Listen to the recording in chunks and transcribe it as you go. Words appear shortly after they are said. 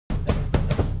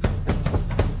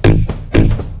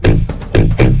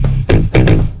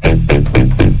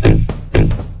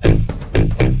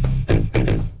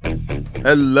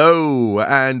Hello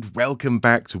and welcome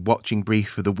back to Watching Brief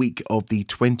for the week of the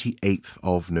 28th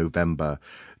of November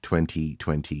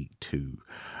 2022.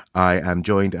 I am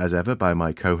joined as ever by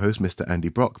my co-host Mr. Andy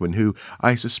Brockman, who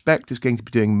I suspect is going to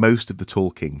be doing most of the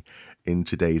talking in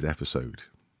today's episode.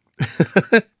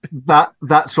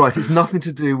 That's right. It's nothing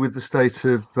to do with the state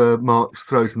of Marc's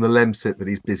throat and the lemsip that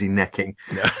he's busy necking.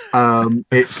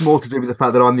 It's more to do with the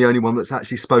fact that I'm the only one that's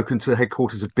actually spoken to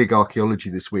headquarters of Big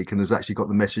Archaeology this week and has actually got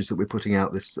the message that we're putting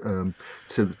out this to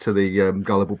the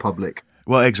gullible public.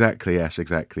 Well, exactly. Yes,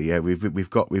 exactly. Yeah, we've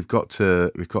got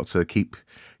to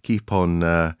keep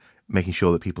on making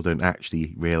sure that people don't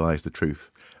actually realise the truth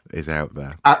is out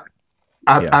there.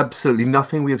 Absolutely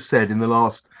nothing we have said in the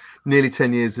last nearly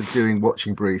 10 years of doing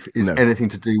Watching Brief is anything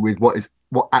to do with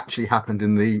what actually happened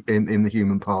in the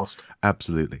human past.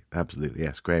 Absolutely.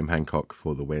 Yes, Graham Hancock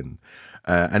for the win.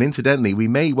 And incidentally, we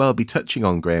may well be touching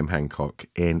on Graham Hancock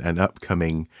in an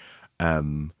upcoming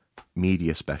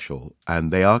media special,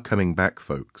 and they are coming back,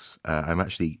 folks. I'm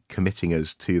actually committing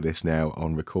us to this now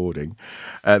on recording.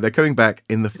 They're coming back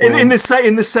in the form... in the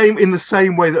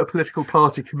same way that a political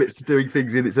party commits to doing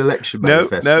things in its election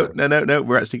manifesto. No.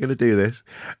 We're actually going to do this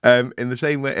in the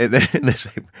same way,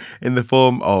 in the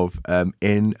form of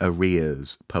in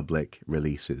arrears public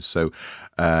releases. So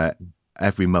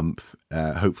every month,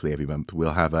 hopefully every month,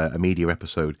 we'll have a media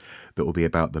episode that will be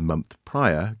about the month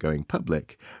prior going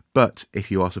public. But if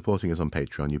you are supporting us on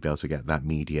Patreon, you'll be able to get that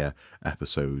media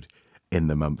episode in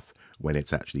the month when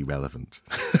it's actually relevant.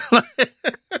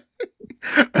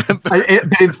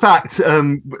 In fact,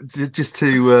 just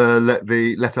to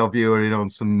let our viewer in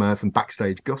on some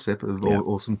backstage gossip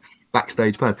or some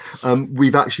backstage plan,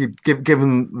 we've actually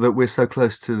given that we're so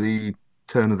close to the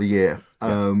turn of the year,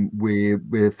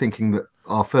 we're thinking that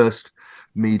our first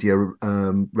media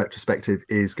retrospective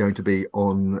is going to be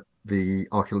on the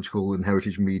archaeological and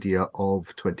heritage media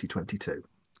of 2022.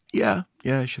 Yeah,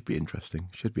 it should be interesting.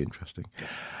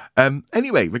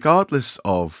 Anyway, regardless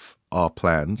of our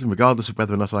plans and regardless of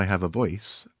whether or not I have a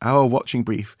voice, our Watching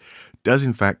Brief does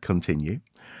in fact continue.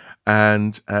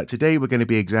 And today we're going to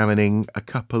be examining a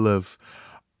couple of,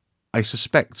 I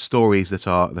suspect, stories that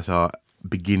are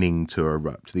beginning to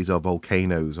erupt. These are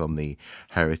volcanoes on the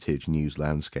heritage news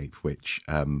landscape, which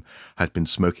had been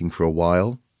smoking for a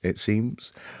while, it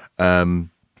seems.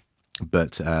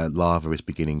 But lava is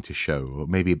beginning to show, or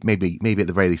maybe at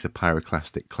the very least a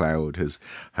pyroclastic cloud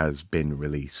has been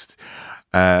released.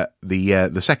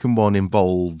 The second one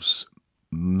involves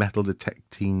metal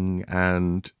detecting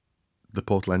and the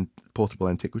portable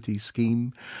antiquities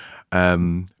scheme.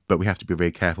 But we have to be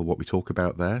very careful what we talk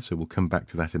about there, so we'll come back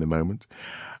to that in a moment.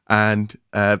 And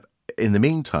in the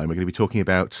meantime, we're going to be talking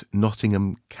about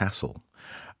Nottingham Castle.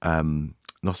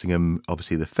 Nottingham,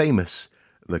 obviously the famous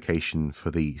location for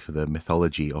the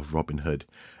mythology of Robin Hood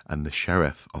and the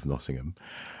Sheriff of Nottingham.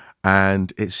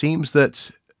 And it seems that,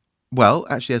 well,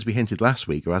 actually, as I hinted last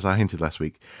week,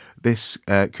 this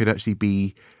could actually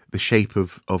be the shape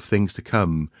of things to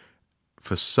come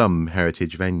for some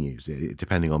heritage venues,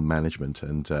 depending on management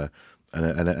and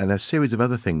a series of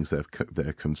other things that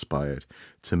have conspired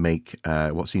to make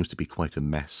what seems to be quite a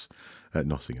mess at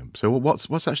Nottingham. So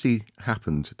what's actually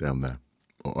happened down there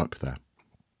or up there?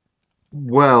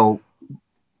 Well,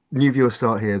 new viewer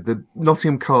start here. The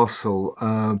Nottingham Castle.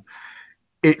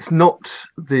 It's not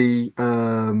the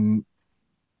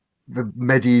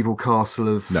medieval castle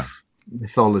of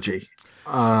mythology.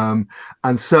 And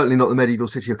certainly not the medieval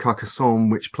city of Carcassonne,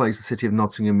 which plays the city of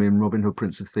Nottingham in Robin Hood,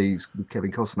 Prince of Thieves with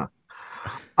Kevin Costner.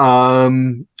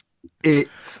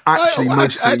 It's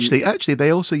actually actually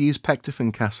they also use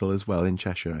Peckforton Castle as well in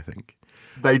Cheshire, I think.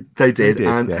 They did,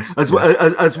 and yes. as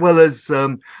well as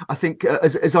I think,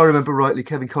 as I remember rightly,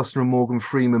 Kevin Costner and Morgan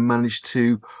Freeman managed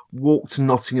to walk to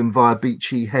Nottingham via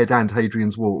Beachy Head and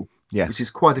Hadrian's Wall, which is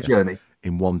quite a journey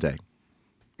in one day.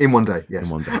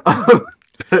 Yes.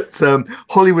 But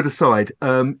Hollywood aside,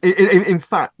 in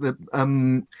fact,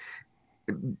 the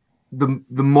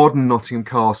modern Nottingham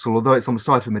Castle, although it's on the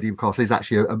site of a medieval castle, is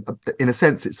actually in a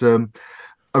sense it's a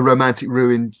romantic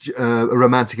ruin, a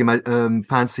romantic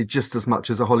fantasy, just as much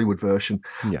as a Hollywood version.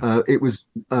 It was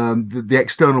the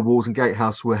external walls and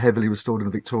gatehouse were heavily restored in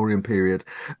the Victorian period,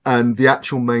 and the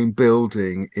actual main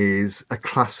building is a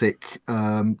classic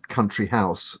country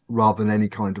house rather than any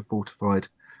kind of fortified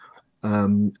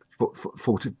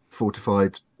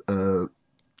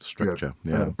structure,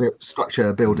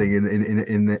 structure building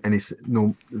in any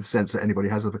normal sense that anybody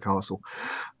has of a castle.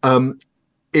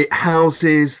 It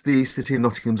houses the City of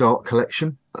Nottingham's art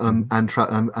collection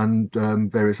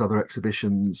and various other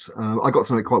exhibitions. I got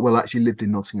to know it quite well. I actually lived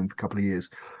in Nottingham for a couple of years.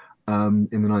 in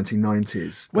the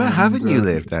 1990s. Where And haven't you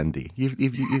lived, Andy?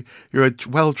 You're a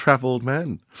well-travelled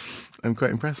man. I'm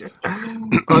quite impressed.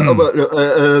 Only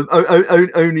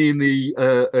in the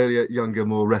earlier, younger,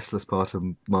 more restless part of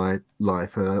my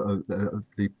life,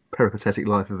 the peripatetic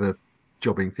life of a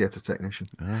jobbing theatre technician.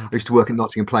 Oh, I used to work at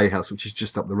Nottingham Playhouse, which is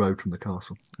just up the road from the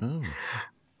castle.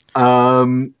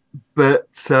 oh.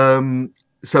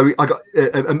 So I got,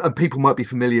 and people might be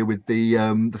familiar with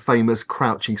the famous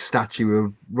crouching statue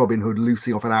of Robin Hood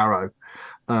loosing off an arrow,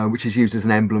 which is used as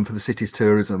an emblem for the city's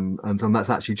tourism, and that's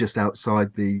actually just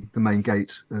outside the main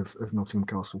gate of Nottingham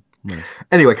Castle. Nice.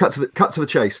 Anyway, cut to the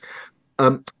chase.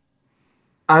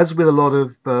 As with a lot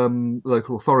of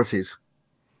local authorities,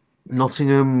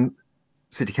 Nottingham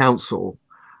City Council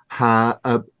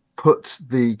put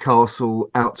the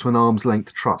castle out to an arm's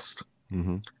length trust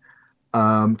to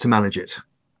manage it.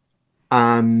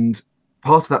 And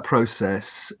part of that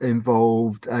process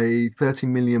involved a £30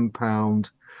 million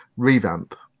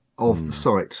revamp of the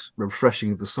site,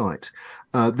 refreshing of the site.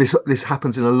 This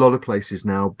happens in a lot of places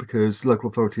now because local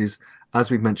authorities,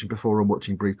 as we've mentioned before on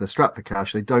Watching Brief, they're strapped for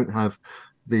cash. They don't have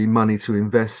the money to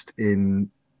invest in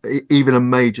even a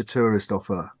major tourist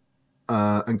offer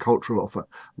and cultural offer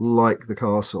like the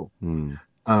castle.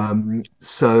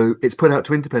 So it's put out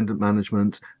to independent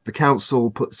management. The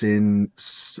council puts in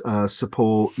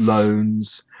support,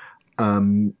 loans,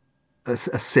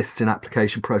 assists in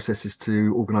application processes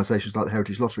to organisations like the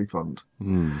Heritage Lottery Fund.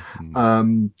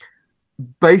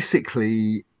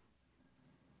 Basically,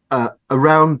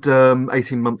 around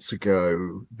 18 months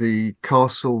ago, the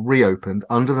castle reopened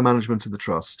under the management of the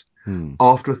trust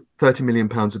after £30 million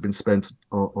had been spent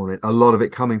on it, a lot of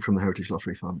it coming from the Heritage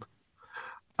Lottery Fund.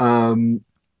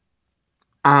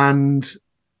 And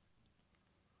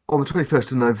on the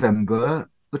 21st of November,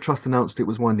 the trust announced it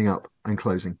was winding up and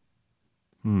closing.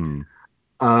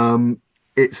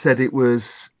 It said it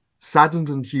was saddened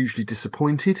and hugely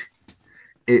disappointed.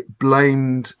 It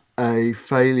blamed a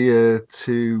failure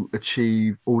to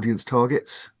achieve audience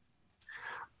targets.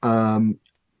 And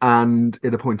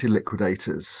it appointed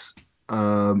liquidators,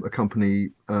 a company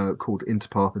called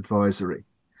Interpath Advisory,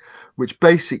 which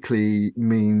basically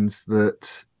means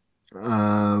that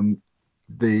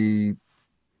the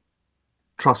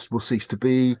trust will cease to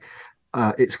be.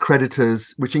 Its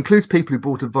creditors, which includes people who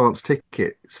bought advance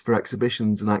tickets for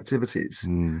exhibitions and activities,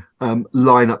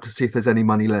 line up to see if there's any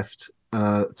money left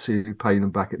to pay them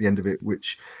back at the end of it,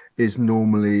 which is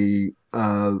normally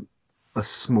a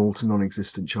small to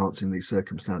non-existent chance in these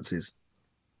circumstances.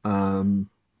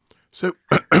 So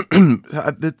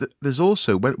there's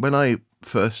also, when I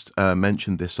first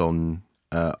mentioned this on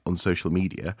social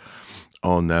media,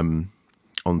 on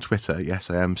Twitter, yes,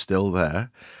 I am still there,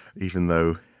 even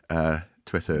though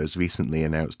Twitter has recently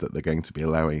announced that they're going to be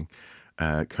allowing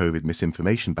COVID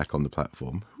misinformation back on the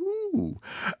platform.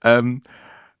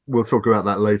 We'll talk about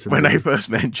that later. When I first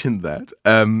mentioned that,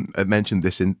 I mentioned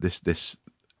this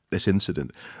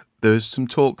incident. There's some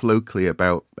talk locally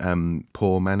about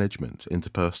poor management,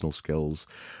 interpersonal skills,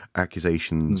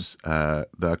 accusations that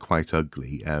are quite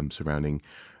ugly surrounding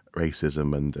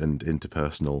racism and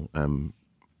interpersonal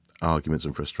arguments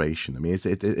and frustration. I mean,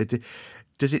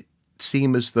 does it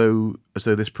seem as though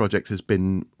this project has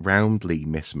been roundly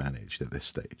mismanaged at this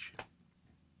stage?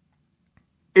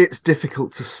 It's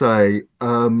difficult to say.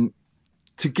 To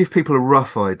give people a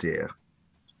rough idea,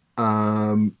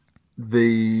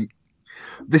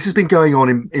 this has been going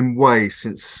on in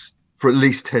ways for at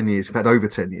least 10 years, in fact, over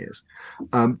 10 years.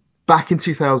 Back in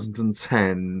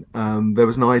 2010, there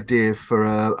was an idea for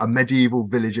a medieval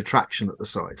village attraction at the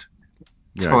site,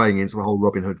 tying into the whole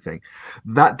Robin Hood thing.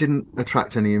 That didn't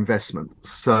attract any investment.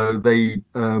 So they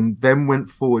then went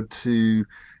forward to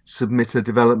submit a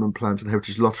development plan to the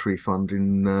Heritage Lottery Fund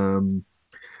in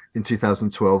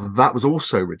 2012. That was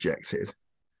also rejected.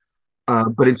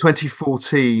 But in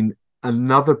 2014,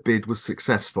 another bid was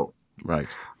successful. Right.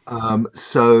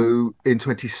 So in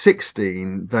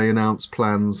 2016, they announced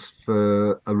plans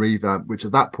for a revamp, which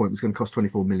at that point was going to cost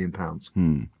 £24 million.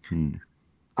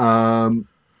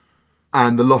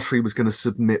 And the lottery was going to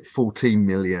submit 14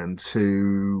 million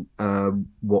to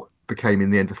what became in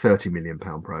the end a £30 million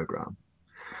programme.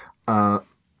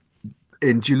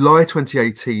 In July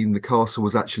 2018, the castle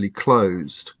was actually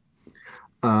closed.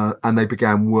 And they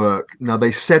began work. Now,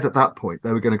 they said at that point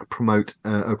they were going to promote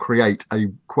or create a,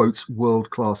 quote,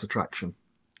 world-class attraction.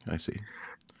 I see.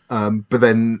 But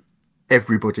then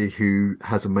everybody who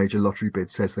has a major lottery bid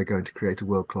says they're going to create a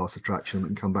world-class attraction,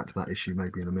 and come back to that issue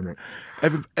maybe in a minute.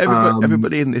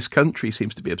 Everybody in this country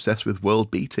seems to be obsessed with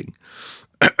world beating.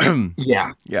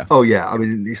 Yeah. Yeah. Oh, yeah. I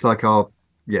mean, it's like our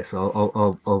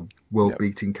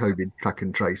world-beating COVID track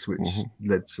and trace, which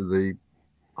led to the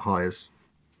highest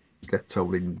death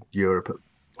toll in Europe at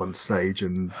one stage,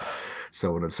 and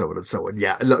so on and so on and so on.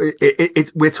 Yeah, look,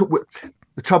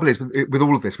 the trouble is with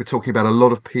all of this, we're talking about a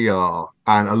lot of PR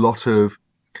and a lot of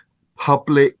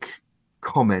public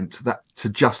comment that to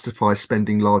justify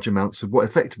spending large amounts of what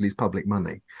effectively is public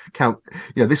money.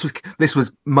 This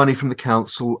was money from the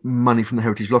council, money from the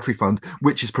Heritage Lottery Fund,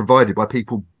 which is provided by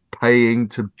people paying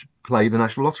to play the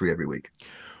National Lottery every week.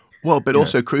 Well, but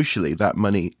also crucially, that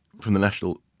money from the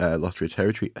National Lottery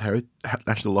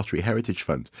Heritage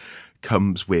Fund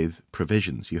comes with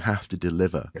provisions. You have to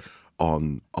deliver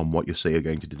on what you say you're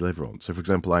going to deliver on. So, for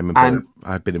example,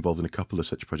 I've been involved in a couple of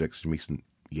such projects in recent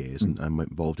years, and I'm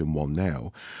involved in one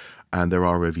now, and there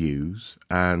are reviews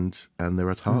and there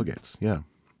are targets. Yeah,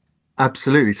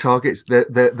 absolutely, targets.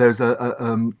 There's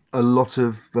a lot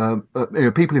of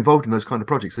people involved in those kind of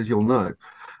projects, as you'll know.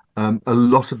 A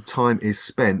lot of time is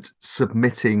spent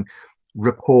submitting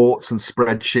reports and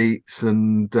spreadsheets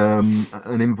and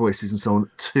invoices and so on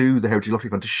to the Heritage Lottery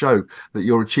Fund to show that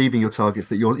you're achieving your targets,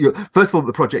 that you're first of all,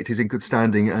 the project is in good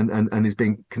standing and is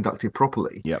being conducted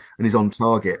properly and is on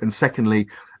target, and secondly,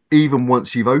 even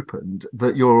once you've opened,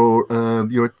 that you're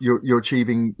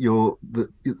achieving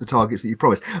the targets that you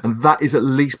promised. And that is at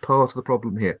least part of the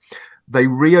problem here. They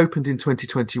reopened in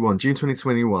 2021, June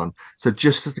 2021, so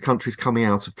just as the country's coming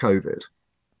out of COVID.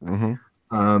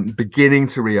 Beginning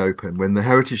to reopen, when the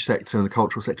heritage sector and the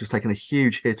cultural sector has taken a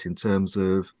huge hit in terms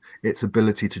of its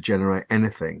ability to generate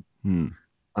anything.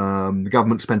 The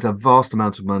government spent a vast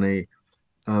amount of money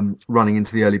running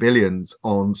into the early billions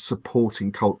on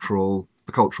supporting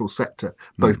the cultural sector,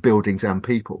 both buildings and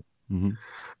people.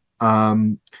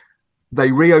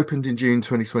 They reopened in June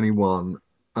 2021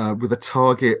 with a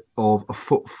target of a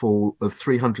footfall of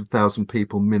 300,000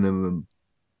 people minimum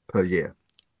per year.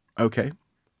 Okay.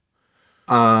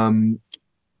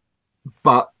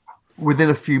 But within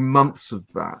a few months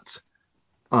of that,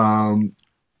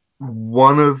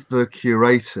 one of the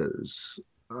curators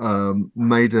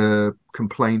made a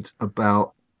complaint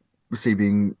about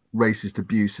receiving racist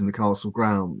abuse in the castle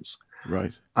grounds.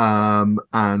 Right.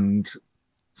 And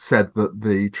said that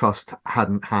the trust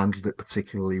hadn't handled it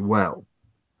particularly well.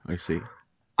 I see.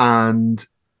 And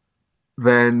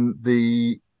then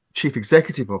the chief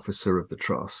executive officer of the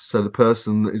trust, so the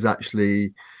person that is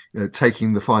actually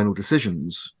taking the final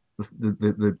decisions,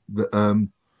 the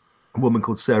woman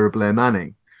called Sarah Blair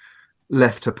Manning,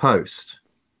 left her post.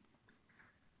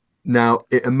 Now,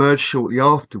 it emerged shortly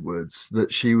afterwards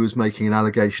that she was making an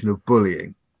allegation of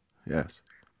bullying. Yes.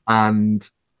 And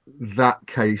that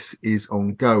case is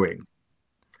ongoing.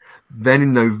 Then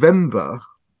in November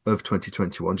of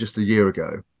 2021, just a year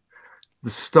ago, the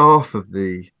staff of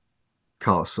the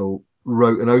castle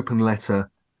wrote an open letter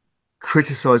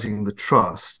criticising the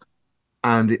trust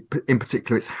and in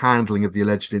particular its handling of the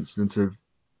alleged incident of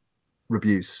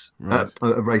abuse, of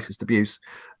racist abuse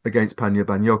against Panya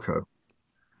Banyoko.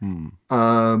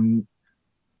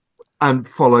 And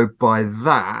followed by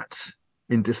that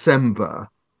in December.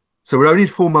 So we're only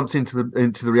 4 months into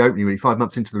the reopening, really 5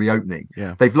 months into the reopening.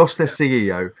 Yeah. They've lost their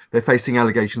CEO. They're facing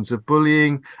allegations of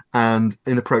bullying and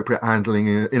inappropriate handling,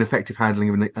 ineffective handling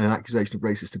of an accusation of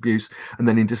racist abuse. And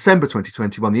then in December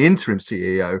 2021, the interim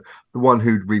CEO, the one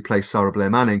who'd replaced Sarah Blair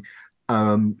Manning,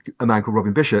 a man called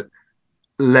Robin Bishop,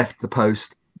 left the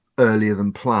post earlier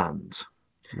than planned.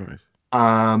 Right.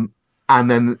 And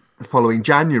then the following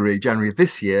January of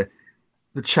this year,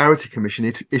 the Charity Commission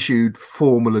issued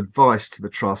formal advice to the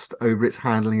trust over its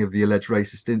handling of the alleged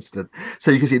racist incident.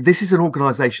 So you can see this is an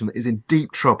organisation that is in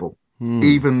deep trouble,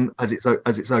 even as it's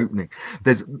opening.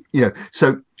 There's,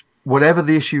 so whatever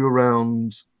the issue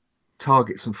around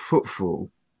targets and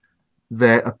footfall,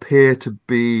 there appear to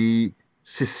be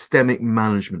systemic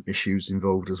management issues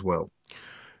involved as well.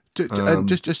 And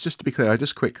just to be clear, I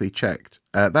just quickly checked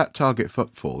that target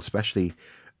footfall, especially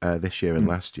this year and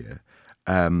last year,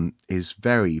 is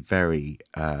very, very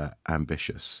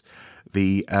ambitious.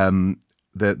 The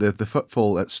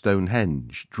footfall at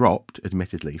Stonehenge dropped,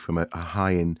 admittedly, from a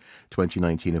high in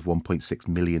 2019 of 1.6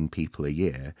 million people a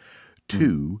year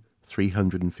to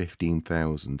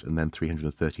 315,000 and then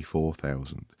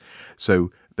 334,000.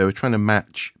 So they were trying to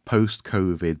match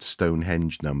post-COVID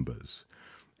Stonehenge numbers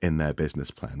in their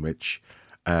business plan, which,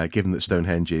 given that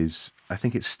Stonehenge is, I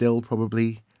think it's still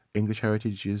probably English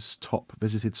Heritage's top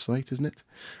visited site, isn't it?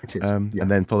 It is. And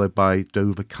then followed by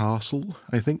Dover Castle,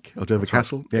 I think, or Dover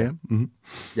Castle. Right.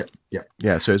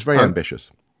 Yeah. So it's very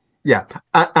ambitious. Yeah,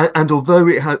 and although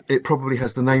it probably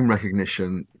has the name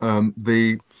recognition,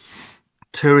 the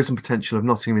tourism potential of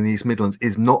Nottingham in the East Midlands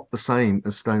is not the same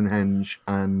as Stonehenge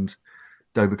and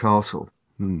Dover Castle.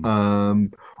 Hmm.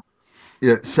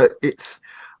 So it's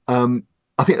I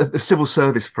think the civil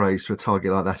service phrase for a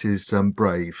target like that is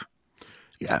brave.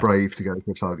 It's Yeah. brave to go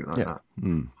for a target like Yeah. that.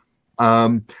 Hmm.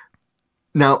 Um,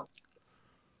 Now,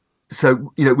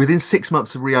 so within 6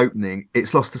 months of reopening,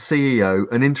 it's lost a CEO.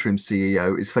 An interim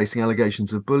CEO is facing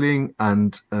allegations of bullying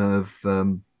and of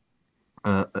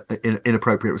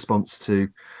inappropriate response to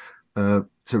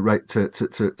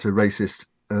racist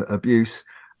abuse.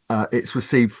 It's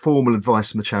received formal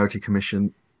advice from the Charity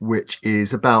Commission, which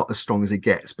is about as strong as it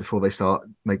gets before they start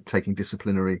taking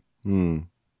disciplinary Hmm.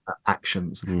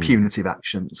 actions, Hmm. punitive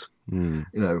actions. Hmm.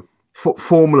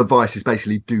 Formal advice is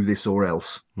basically do this or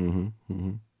else. Hmm.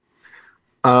 Hmm.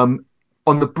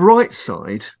 On the bright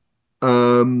side,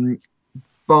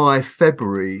 by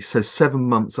February, so 7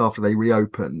 months after they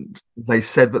reopened, they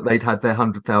said that they'd had their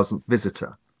 100,000th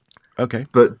visitor. Okay.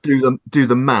 But do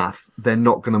the math, they're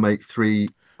not going to make Sorry.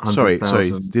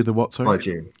 300,000 Do the what? by Sorry.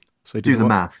 June. So do Do the the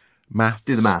what? math.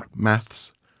 Do the Maths.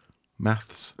 math.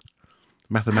 Maths.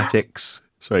 Mathematics.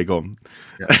 Sorry, go on.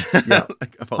 Yeah. Yeah.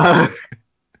 Apologize.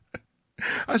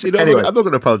 Actually, no, Anyway, I'm not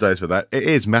going to apologize for that. It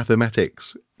is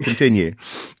mathematics. Continue.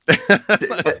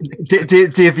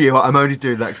 dear viewer, I'm only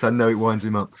doing that because I know it winds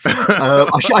him up.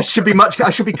 I should be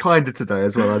kinder today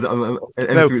as well. No,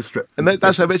 and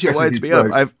that's how much it winds me up.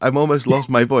 I've almost lost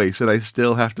my voice, and I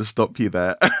still have to stop you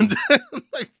there.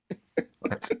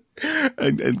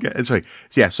 And sorry,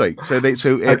 yeah, sorry. So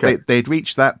they'd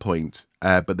reached that point,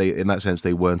 but in that sense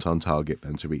they weren't on target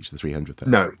then to reach the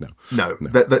 300,000. No.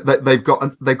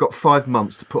 They've got 5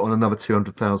 months to put on another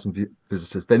 200,000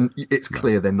 visitors. Then it's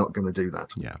clear they're not going to do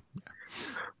that. Yeah.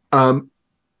 And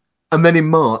then in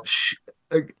March,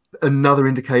 another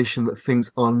indication that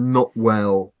things are not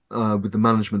well with the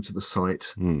management of the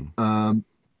site. The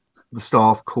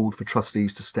staff called for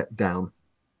trustees to step down.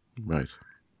 Right.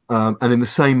 And in the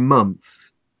same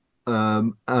month,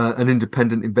 an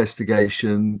independent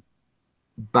investigation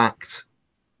backed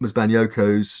Ms.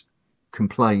 Banyoko's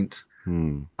complaint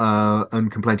and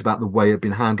complaint about the way it had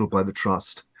been handled by the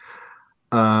trust.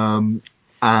 And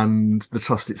the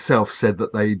trust itself said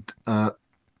that they'd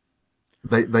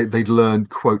learned,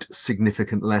 quote,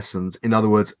 significant lessons. In other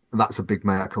words, that's a big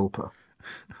mea culpa.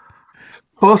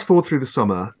 Fast forward through the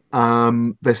summer,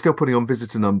 they're still putting on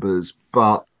visitor numbers,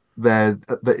 but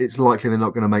it's likely they're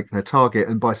not going to make their target.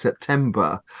 And by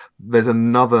September, there's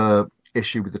another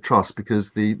issue with the trust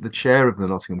because the chair of the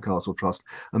Nottingham Castle Trust,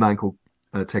 a man called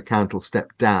Ted Cantle,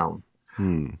 stepped down.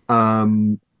 And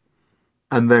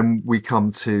then we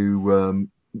come to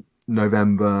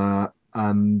November,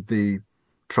 and the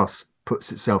trust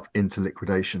puts itself into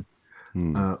liquidation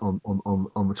on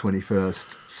the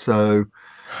 21st. So,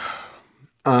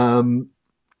 I mean,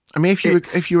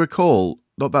 if you recall,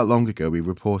 not that long ago, we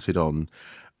reported on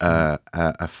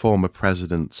a former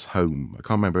president's home. I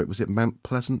can't remember. Was it Mount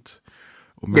Pleasant?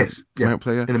 Or Mount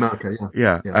Player? In America,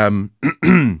 yeah.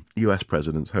 U.S.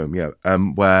 president's home,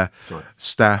 where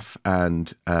staff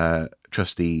and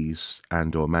trustees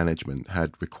and or management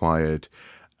had required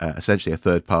essentially a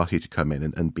third party to come in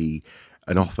and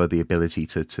offer the ability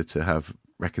to have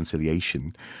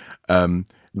reconciliation.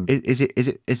 Is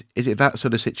it that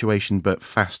sort of situation, but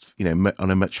fast,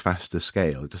 on a much faster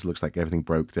scale? It just looks like everything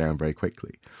broke down very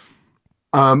quickly.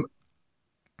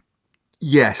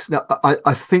 Yes. Now,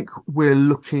 I think we're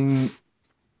looking.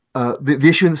 The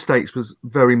issue in the States was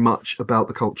very much about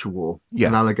the culture war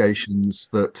and allegations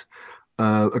that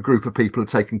a group of people had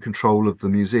taken control of the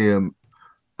museum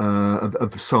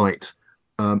of the site,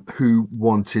 who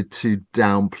wanted to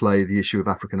downplay the issue of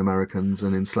African Americans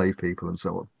and enslaved people and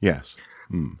so on. Yes.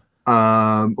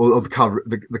 Or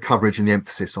the coverage and the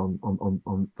emphasis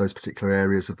on those particular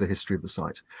areas of the history of the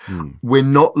site. We're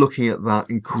not looking at that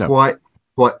in quite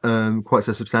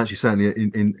so substantially, certainly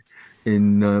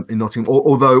in Nottingham.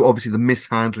 Although obviously the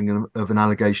mishandling of an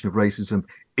allegation of racism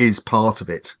is part of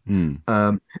it.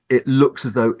 It looks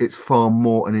as though it's far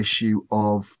more an issue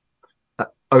of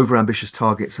overambitious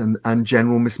targets and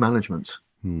general mismanagement.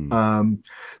 The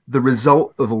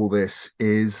result of all this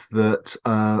is that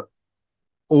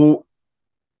all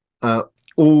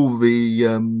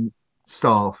the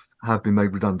staff have been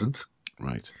made redundant.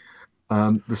 Right.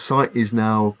 The site is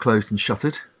now closed and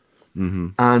shuttered,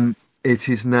 and it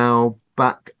is now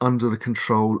back under the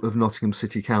control of Nottingham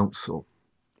City Council,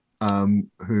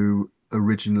 who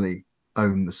originally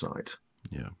owned the site,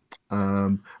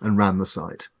 and ran the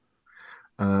site.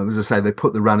 As I say, they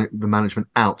put the management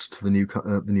out to the new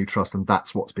trust, and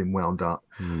that's what's been wound up.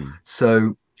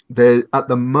 So at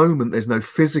the moment, there's no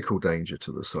physical danger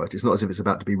to the site. It's not as if it's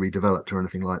about to be redeveloped or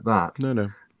anything like that. No.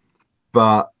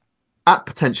 But at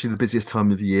potentially the busiest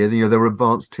time of the year. You know, there were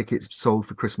advanced tickets sold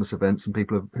for Christmas events, and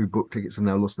people who booked tickets have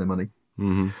now lost their money.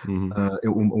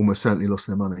 Almost certainly lost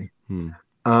their money.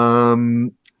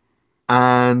 Um,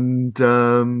 and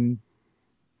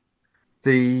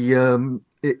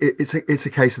it's a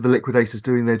case of the liquidators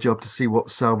doing their job to see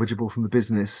what's salvageable from the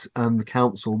business, and the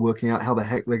council working out how the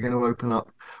heck they're going to open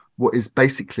up what is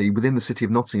basically within the city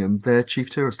of Nottingham their chief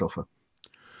tourist offer.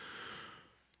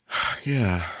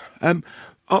 Yeah.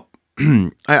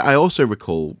 I also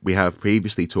recall we have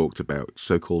previously talked about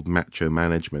so-called macho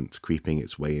management creeping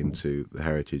its way into the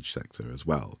heritage sector as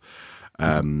well.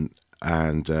 And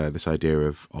this idea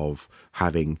of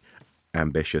having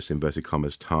ambitious, inverted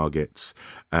commas, targets.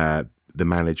 The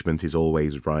management is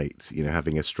always right, you know,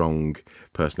 having a strong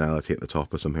personality at the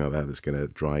top or something like that that's going to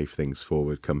drive things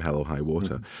forward come hell or high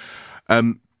water.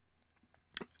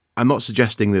 I'm not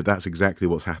suggesting that that's exactly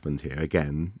what's happened here.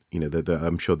 Again, you know,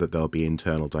 I'm sure that there'll be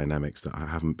internal dynamics that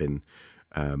haven't been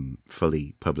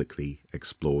fully publicly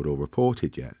explored or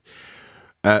reported yet.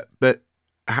 But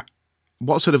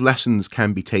what sort of lessons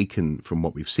can be taken from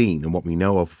what we've seen and what we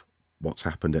know of what's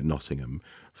happened at Nottingham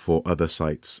for other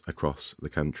sites across the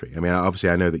country? I mean, obviously,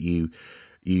 I know that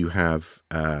you have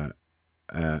a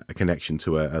connection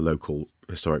to a local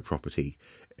historic property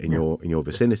in your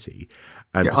vicinity.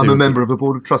 And I'm a member of the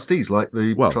board of trustees, like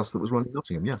the trust that was run in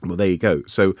Nottingham. Yeah. Well, there you go.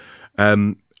 So,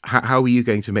 how are you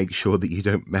going to make sure that you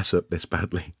don't mess up this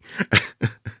badly?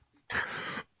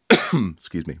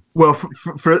 Excuse me. Well,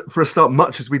 for a start,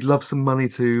 much as we'd love some money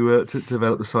to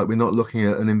develop the site, we're not looking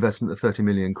at an investment of 30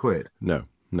 million quid. No.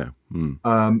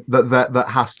 That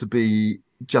has to be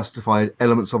justified.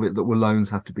 Elements of it that were loans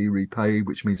have to be repaid,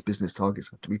 which means business targets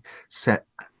have to be set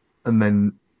and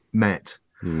then met.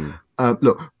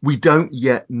 Look, we don't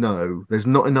yet know. There's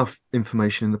not enough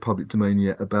information in the public domain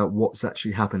yet about what's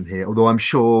actually happened here. Although I'm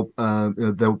sure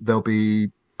there'll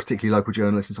be particularly local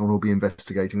journalists and so on will be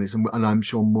investigating this, and I'm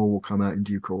sure more will come out in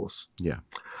due course. Yeah.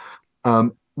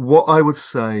 What I would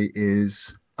say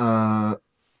is,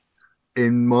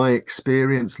 in my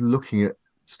experience looking at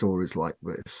stories like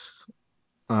this,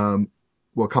 well,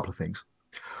 a couple of things.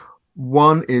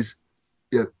 One is,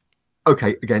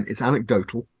 okay, again, it's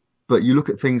anecdotal, but you look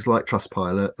at things like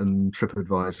Trustpilot and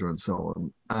TripAdvisor and so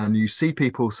on, and you see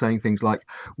people saying things like,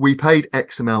 we paid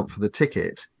X amount for the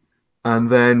ticket,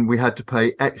 and then we had to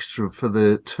pay extra for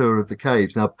the tour of the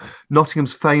caves. Now,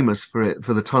 Nottingham's famous for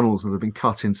the tunnels that have been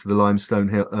cut into the limestone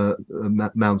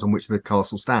mounds on which the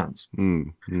castle stands.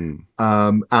 And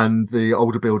the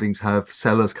older buildings have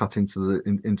cellars cut into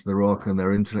the rock, and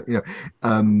they're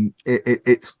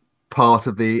it's part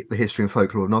of the history and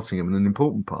folklore of Nottingham, and an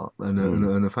important part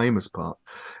and a famous part.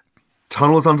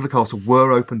 Tunnels under the castle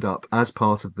were opened up as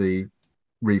part of the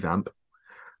revamp,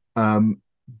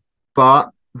 but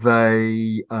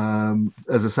they,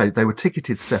 as I say, they were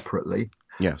ticketed separately.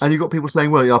 Yes. And you got people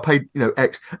saying, well, I paid,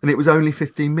 X, and it was only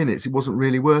 15 minutes. It wasn't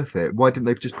really worth it. Why didn't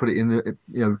they just put it in the,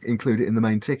 include it in the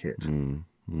main ticket?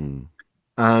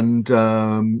 And,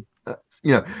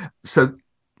 so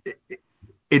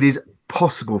it is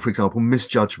possible, for example,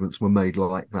 misjudgments were made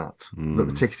like that, that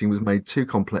the ticketing was made too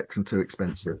complex and too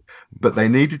expensive. But they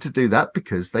needed to do that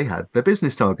because they had their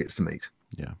business targets to meet.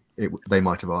 Yeah. They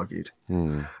might have argued.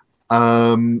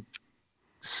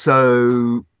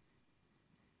 So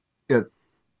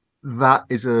that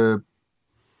is a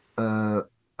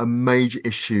major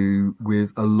issue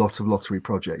with a lot of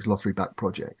lottery-backed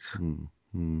projects.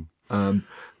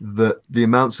 That the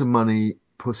amounts of money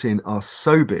put in are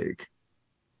so big,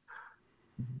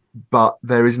 but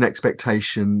there is an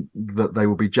expectation that they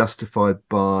will be justified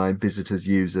by visitors,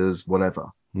 users,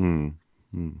 whatever.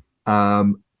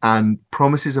 And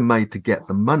promises are made to get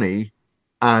the money,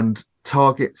 and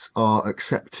targets are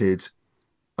accepted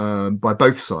by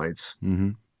both sides,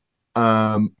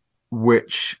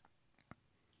 which,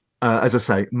 as I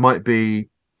say, might be,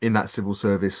 in that civil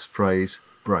service phrase,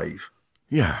 brave.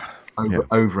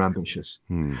 Over ambitious.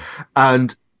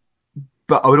 But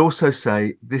I would also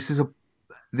say this is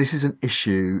an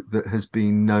issue that has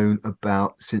been known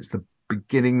about since the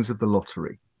beginnings of the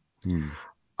lottery.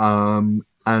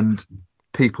 And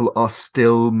people are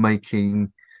still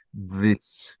making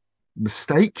this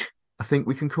mistake, I think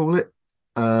we can call it,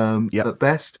 at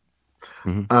best.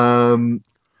 One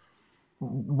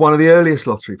of the earliest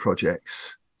lottery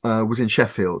projects was in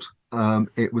Sheffield.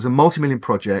 It was a multi-million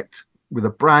project with a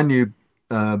brand new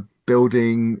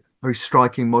building, very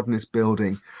striking modernist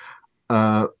building.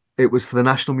 It was for the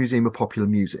National Museum of Popular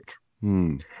Music.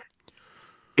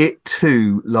 It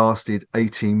too lasted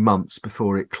 18 months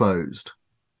before it closed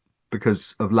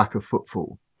because of lack of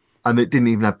footfall. And it didn't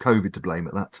even have COVID to blame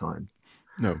at that time.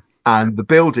 No. And the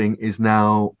building is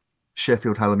now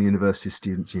Sheffield Hallam University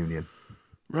Students' Union.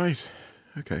 Right.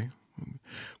 Okay.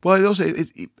 Well, it also,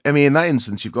 I mean, in that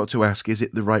instance, you've got to ask, is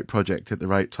it the right project at the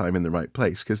right time in the right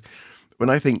place? Because when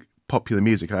I think popular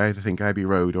music, I either think Abbey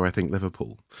Road or I think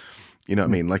Liverpool. You know what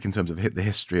I mean? Like in terms of the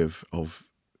history of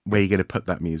where you're going to put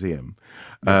that museum.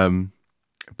 Yeah.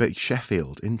 But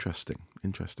Sheffield, interesting.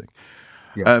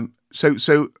 Yeah.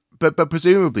 But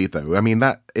presumably though, I mean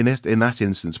that in that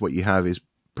instance, what you have is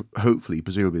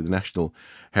presumably the National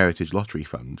Heritage Lottery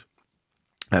Fund,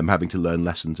 having to learn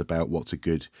lessons about what's a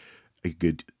good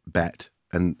bet,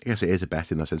 and I guess it is a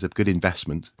bet in that sense, a good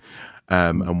investment,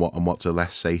 and what's a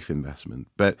less safe investment.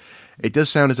 But it does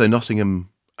sound as though Nottingham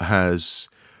has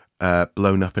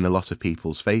blown up in a lot of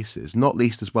people's faces, not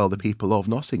least as well the people of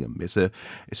Nottingham. It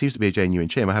seems to be a genuine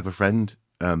shame. I have a friend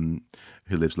who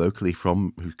lives locally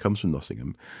who comes from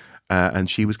Nottingham, and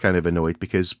she was kind of annoyed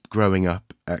because growing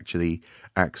up, actually,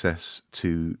 access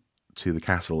to the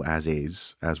castle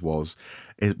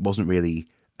it wasn't really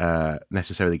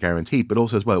necessarily guaranteed, but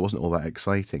also as well, it wasn't all that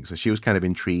exciting. So she was kind of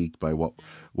intrigued by what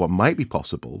might be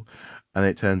possible, and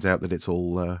it turns out that it's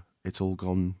all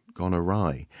gone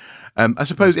awry. I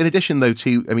suppose, in addition, though,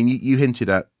 to, I mean, you hinted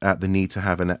at the need to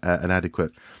have an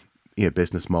adequate,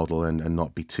 business model and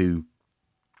not be too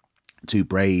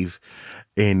brave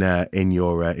in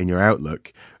your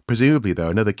outlook. Presumably, though,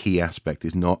 another key aspect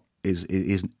is not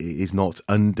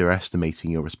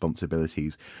underestimating your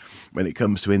responsibilities when it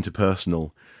comes to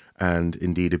interpersonal and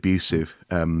indeed abusive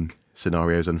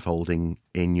scenarios unfolding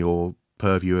in your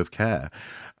purview of care.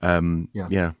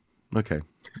 Yeah. Okay.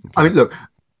 I mean, look,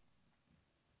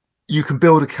 you can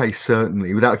build a case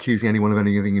certainly without accusing anyone of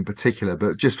anything in particular,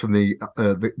 but just from the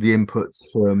inputs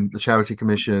from the Charities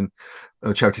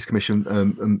Commission,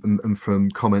 and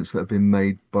from comments that have been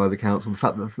made by the council, the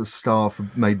fact that the staff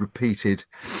have made repeated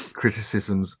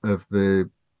criticisms of their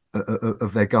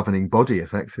governing body,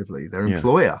 effectively their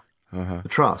employer, the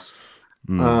trust.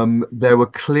 There were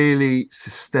clearly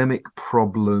systemic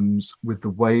problems with the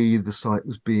way the site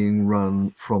was being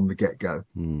run from the get-go.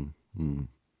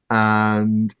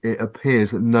 And it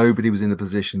appears that nobody was in a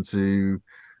position to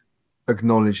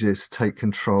acknowledge this, take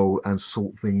control, and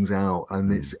sort things out.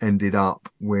 And it's ended up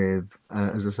with,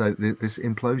 as I say, this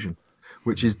implosion,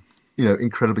 which is,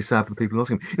 incredibly sad for the people of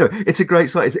Nottingham. It's a great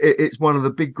site. It's one of the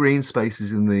big green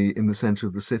spaces in the centre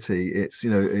of the city. It's,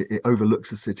 it overlooks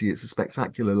the city. It's a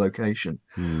spectacular location.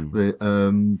 It's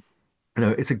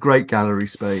a great gallery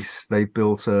space. They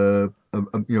built a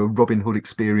Robin Hood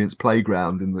experience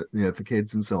playground in the for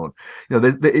kids and so on.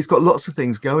 It's got lots of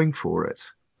things going for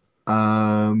it,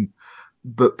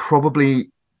 but probably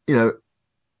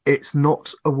it's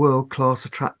not a world-class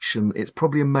attraction. It's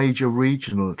probably a major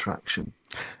regional attraction.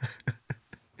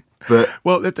 But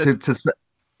well, to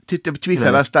be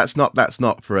fair, that's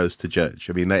not for us to judge.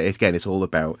 I mean, again, it's all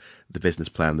about the business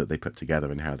plan that they put together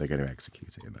and how they're going to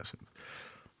execute it in that sense.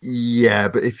 Yeah,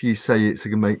 but if you say it's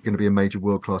going to be a major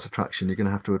world-class attraction, you're going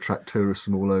to have to attract tourists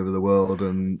from all over the world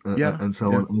and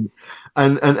so on.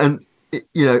 And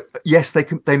yes,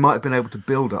 they might have been able to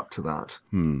build up to that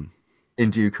in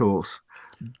due course,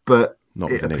 but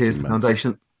it appears the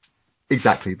foundation.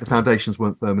 Exactly, the foundations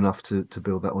weren't firm enough to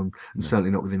build that one, and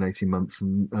certainly not within 18 months.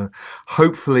 And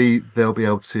hopefully they'll be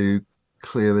able to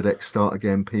clear the deck, start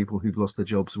again. People who've lost their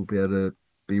jobs will be able to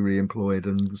be re-employed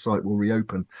and the site will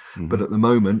reopen. But at the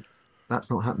moment, that's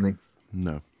not happening.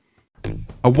 No.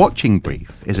 A watching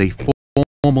brief is a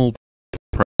formal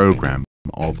program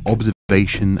of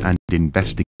observation and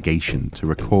investigation to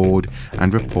record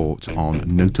and report on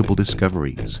notable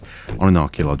discoveries on an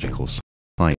archaeological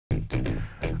site.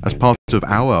 As part of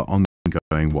our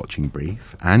ongoing watching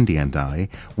brief, Andy and I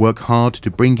work hard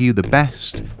to bring you the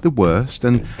best, the worst,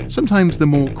 and sometimes the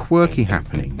more quirky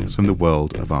happenings from the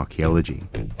world of archaeology.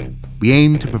 We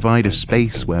aim to provide a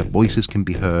space where voices can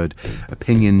be heard,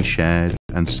 opinions shared,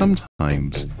 and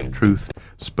sometimes truth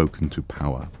spoken to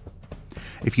power.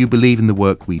 If you believe in the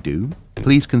work we do,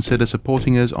 please consider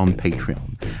supporting us on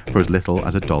Patreon for as little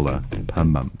as $1 per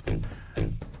month.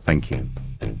 Thank you.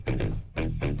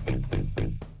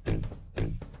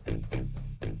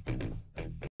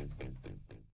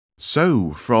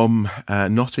 So, from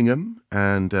Nottingham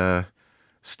and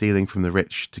stealing from the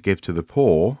rich to give to the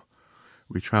poor,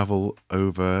 we travel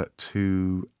over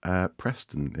to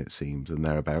Preston, it seems, and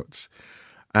thereabouts.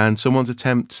 And someone's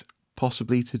attempt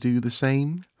possibly to do the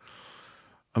same.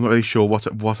 I'm not really sure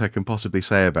what I can possibly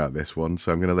say about this one,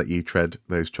 so I'm going to let you tread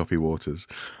those choppy waters.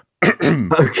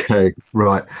 Okay,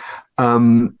 right.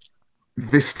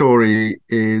 This story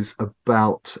is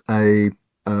about a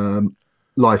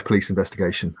live police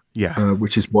investigation. Yeah.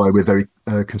 Which is why we're very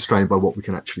constrained by what we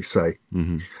can actually say.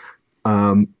 Mm-hmm.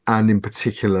 And in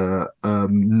particular,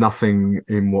 nothing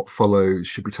in what follows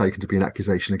should be taken to be an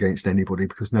accusation against anybody,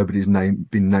 because nobody's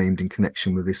been named in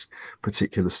connection with this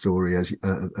particular story as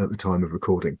at the time of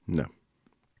recording. No.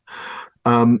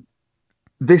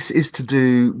 This is to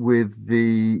do with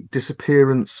the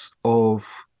disappearance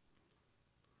of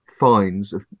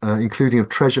finds, including of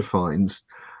treasure finds,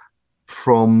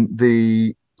 from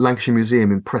the Lancashire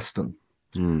Museum in Preston,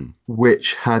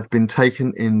 which had been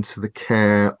taken into the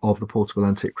care of the Portable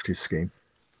Antiquities scheme.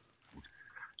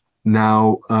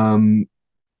 Now, new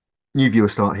viewer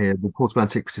start here. The Portable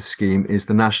Antiquities scheme is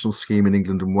the national scheme in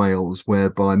England and Wales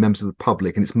whereby members of the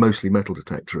public, and it's mostly metal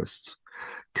detectorists,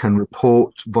 can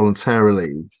report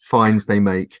voluntarily finds they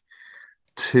make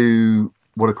to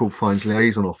what are called finds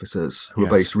liaison officers who are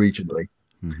based regionally.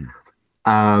 Mm-hmm.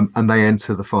 And they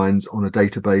enter the finds on a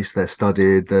database. They're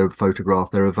studied, they're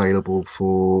photographed, they're available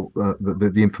for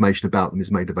the information about them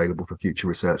is made available for future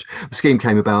research. The scheme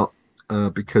came about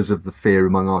because of the fear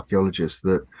among archaeologists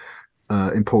that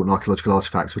important archaeological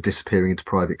artifacts were disappearing into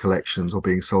private collections or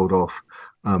being sold off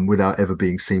without ever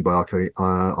being seen by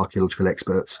archaeological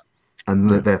experts,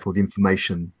 and therefore the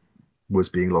information was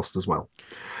being lost as well.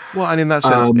 Well, and in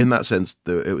that sense,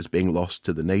 it was being lost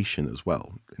to the nation as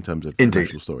well, in terms of the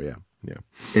national story. Yeah.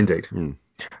 Indeed.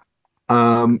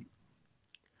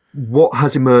 What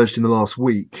has emerged in the last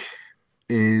week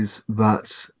is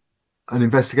that an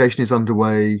investigation is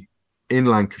underway in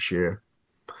Lancashire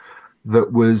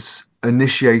that was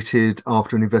initiated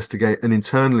after an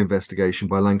internal investigation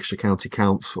by Lancashire County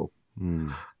Council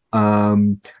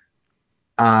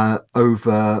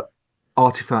over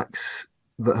artifacts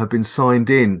that have been signed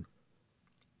in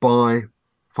by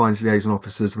finds liaison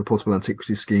officers of the Portable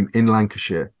Antiquities scheme in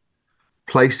Lancashire,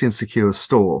 placed in secure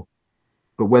store,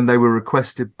 but when they were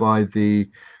requested by the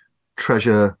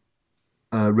Treasure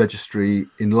Registry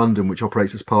in London, which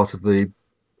operates as part of the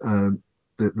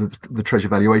Treasure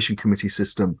Valuation Committee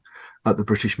system at the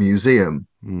British Museum,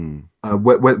 when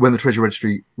the Treasure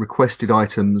Registry requested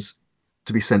items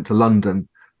to be sent to London,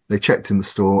 they checked in the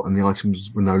store and the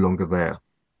items were no longer there.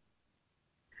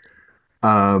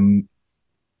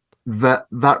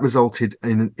 That resulted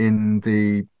in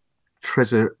the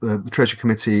Treasure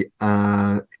Committee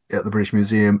at the British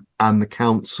Museum and the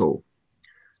Council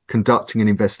conducting an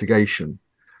investigation,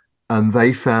 and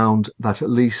they found that at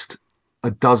least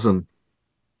a dozen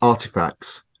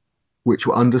artifacts which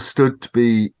were understood to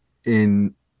be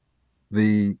in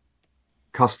the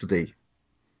custody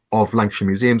of Lancashire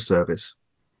Museum Service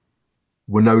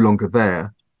were no longer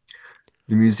there.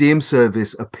 The Museum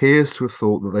Service appears to have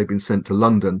thought that they'd been sent to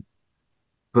London,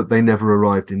 but they never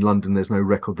arrived in London. There's no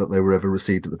record that they were ever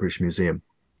received at the British Museum.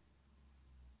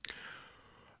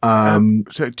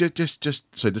 So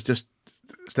just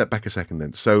step back a second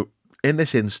then. So in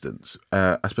this instance,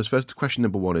 I suppose first question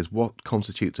number one is what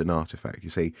constitutes an artifact? You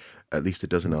say at least a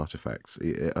dozen artifacts.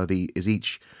 Is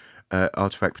each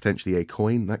artifact potentially a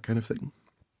coin, that kind of thing?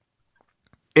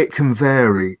 It can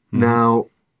vary. Now,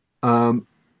 and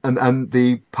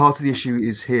the part of the issue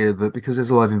is here that because there's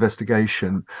a live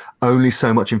investigation, only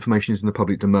so much information is in the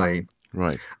public domain.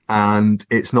 Right. And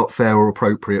it's not fair or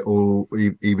appropriate or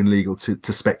even legal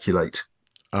to speculate.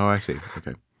 Oh, I see.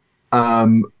 Okay.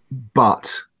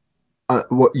 But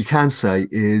what you can say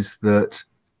is that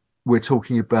we're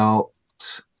talking about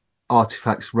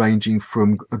artifacts ranging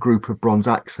from a group of bronze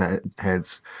axe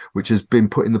heads, which has been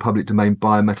put in the public domain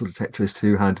by a metal detectorist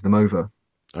who handed them over.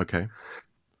 Okay.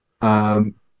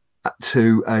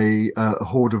 To a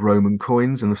hoard of Roman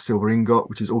coins and a silver ingot,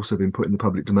 which has also been put in the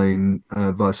public domain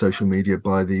via social media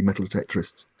by the metal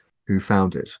detectorists who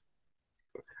found it.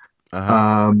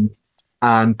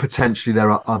 And potentially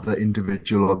there are other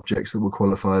individual objects that will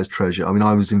qualify as treasure. I mean,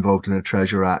 I was involved in a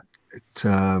Treasure Act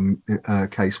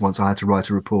case once. I had to write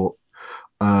a report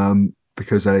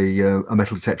because a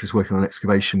metal detectorist working on an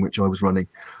excavation which I was running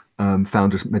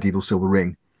found a medieval silver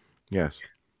ring. Yes.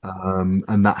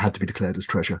 And that had to be declared as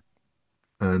treasure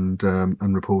and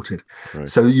reported. Right.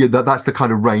 So that's the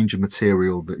kind of range of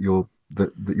material that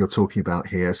you're talking about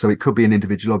here. So it could be an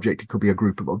individual object, it could be a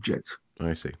group of objects.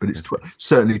 I see. But it's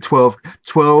certainly 12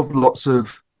 lots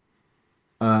of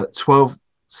 12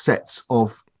 sets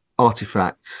of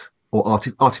artifacts or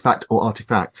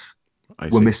artifacts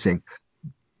were missing.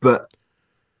 But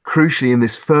crucially, in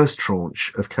this first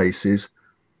tranche of cases,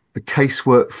 the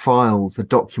casework files, the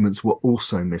documents were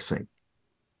also missing.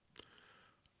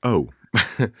 Oh.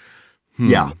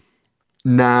 Yeah.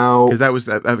 Now, because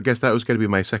I guess that was going to be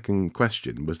my second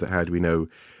question, was that how do we know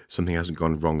something hasn't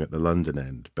gone wrong at the London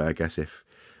end? But I guess if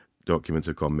documents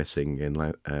have gone missing in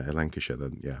Lancashire,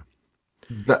 then yeah.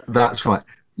 That's right.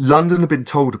 London had been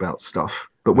told about stuff,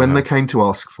 but when they Uh-huh. came to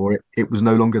ask for it, it was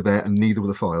no longer there, and neither were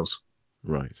the files.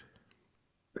 Right.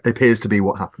 It appears to be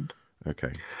what happened.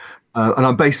 Okay. And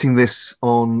I'm basing this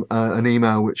on an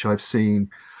email which I've seen,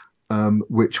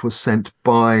 which was sent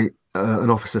by an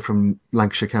officer from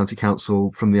Lancashire County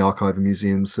Council from the Archive and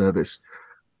Museum Service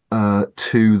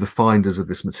to the finders of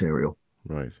this material.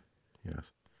 Right.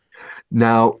 Yes.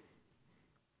 Now,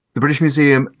 the British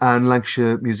Museum and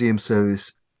Lancashire Museum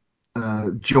Service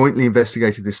jointly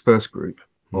investigated this first group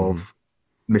of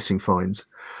missing finds.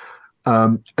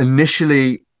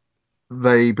 Initially,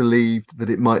 they believed that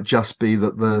it might just be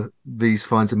that these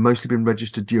finds had mostly been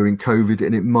registered during COVID,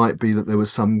 and it might be that there was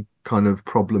some kind of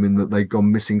problem in that they'd gone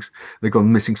missing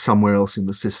somewhere else in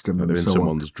the system, Like and they're in so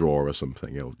someone's drawer or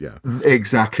something. Yeah. on.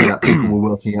 Exactly, that people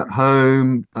were working at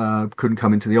home, couldn't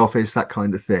come into the office, that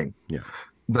kind of thing. Yeah.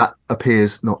 That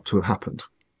appears not to have happened.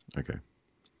 Okay.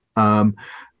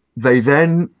 They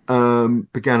then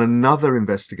began another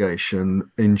investigation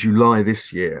in July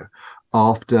this year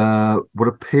after what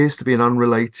appears to be an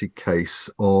unrelated case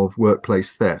of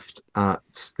workplace theft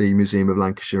at the Museum of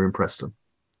Lancashire in Preston.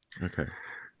 Okay.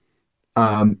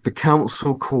 The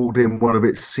council called in one of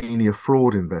its senior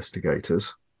fraud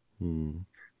investigators,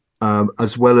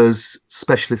 as well as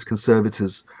specialist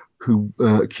conservators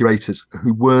curators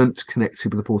who weren't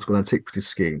connected with the Portable Antiquities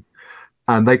scheme.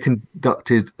 And they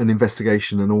conducted an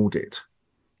investigation and audit,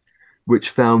 which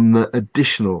found that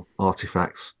additional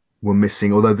artifacts were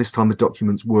missing, although this time the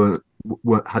documents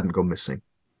hadn't gone missing.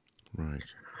 Right.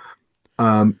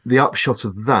 The upshot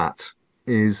of that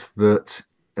is that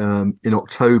in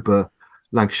October,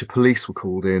 Lancashire Police were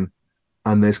called in,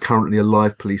 and there's currently a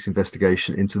live police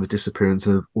investigation into the disappearance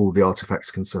of all the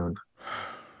artifacts concerned.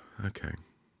 Okay.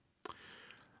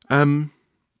 Now,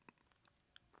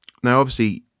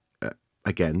 obviously,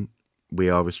 again, we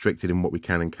are restricted in what we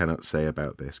can and cannot say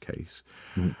about this case.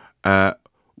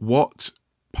 What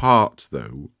part,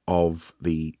 though, of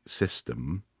the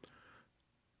system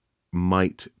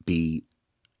might be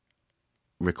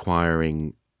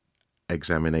requiring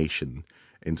examination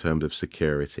in terms of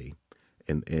security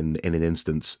in an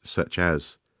instance such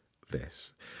as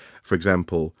this? For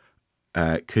example,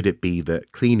 could it be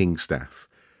that cleaning staff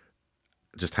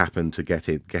just happen to get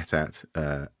at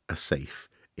a safe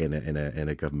in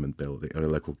a government building or a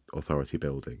local authority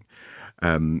building,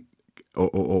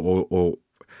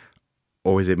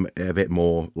 or is it a bit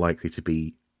more likely to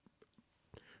be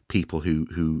people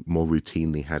who more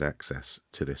routinely had access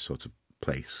to this sort of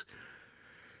place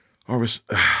or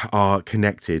are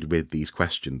connected with these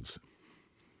questions?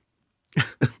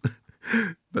 That's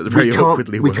very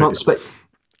awkwardly worded. We can't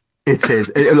It is.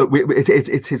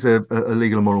 It is a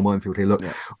legal and moral minefield here. Look,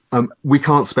 we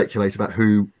can't speculate about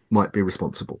who might be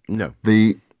responsible. No.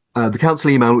 The council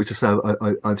email, which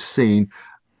I've seen,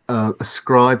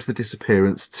 ascribes the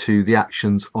disappearance to the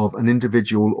actions of an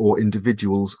individual or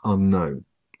individuals unknown.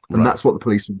 And that's what the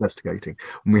police are investigating.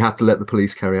 And we have to let the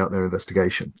police carry out their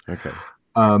investigation. Okay.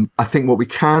 I think what we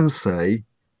can say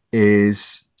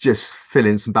is just fill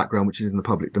in some background, which is in the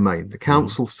public domain. The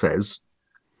council says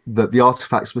that the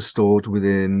artifacts were stored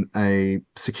within a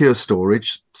secure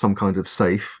storage, some kind of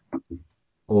safe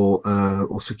or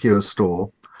secure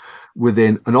store,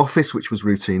 within an office which was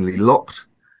routinely locked,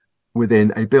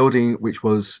 within a building which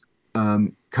was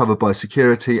covered by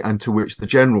security and to which the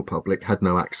general public had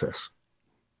no access.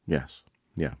 Yes.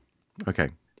 Yeah. Okay.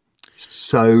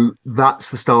 So that's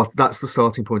the start. That's the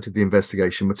starting point of the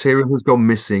investigation. Material has gone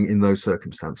missing in those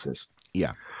circumstances.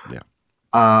 Yeah. Yeah.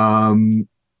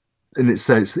 And it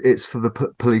says it's for the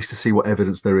police to see what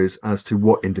evidence there is as to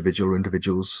what individual or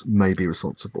individuals may be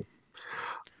responsible.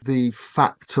 The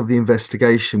facts of the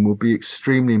investigation will be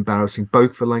extremely embarrassing,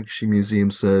 both for Lancashire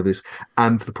Museum Service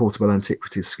and for the Portable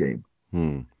Antiquities scheme.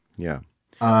 Yeah.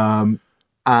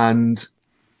 And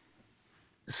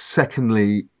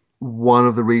secondly, one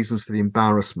of the reasons for the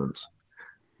embarrassment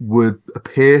would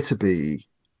appear to be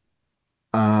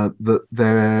that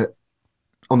there,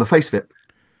 on the face of it,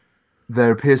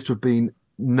 there appears to have been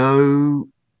no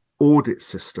audit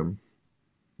system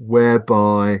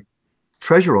whereby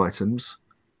treasure items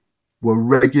were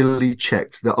regularly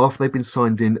checked, that after they've been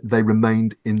signed in, they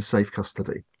remained in safe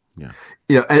custody. Yeah.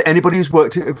 You know, anybody who's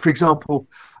worked, for example,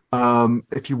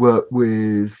 if you work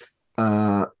with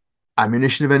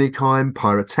ammunition of any kind,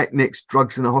 pyrotechnics,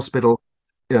 drugs in a hospital,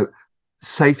 you know,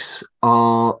 safes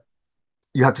are,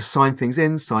 you have to sign things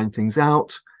in, sign things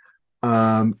out.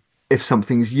 If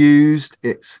something's used,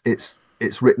 it's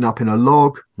written up in a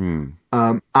log, and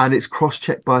it's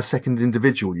cross-checked by a second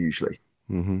individual usually,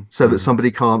 so that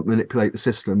somebody can't manipulate the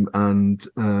system and,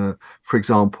 for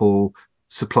example,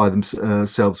 supply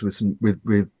themselves with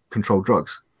with controlled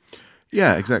drugs.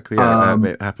 Yeah, exactly. Yeah, Um,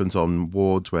 it happens on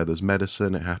wards where there's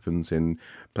medicine. It happens in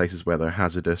places where they're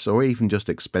hazardous or even just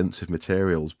expensive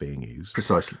materials being used.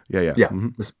 Precisely. Yeah, yeah. Yeah,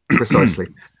 precisely.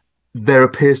 There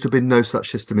appears to have been no such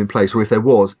system in place, or if there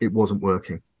was, it wasn't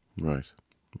working. Right,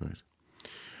 right.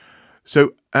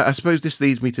 So I suppose this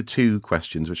leads me to two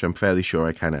questions, which I'm fairly sure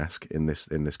I can ask in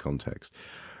this context.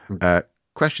 Mm.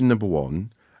 Question number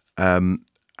one: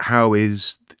 how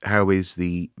is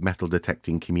the metal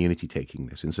detecting community taking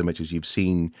this? In so much as you've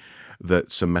seen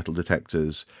that some metal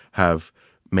detectors have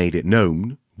made it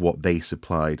known what they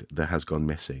supplied that has gone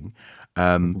missing,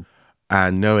 Mhm.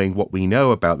 and knowing what we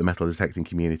know about the metal detecting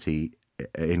community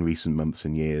in recent months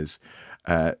and years,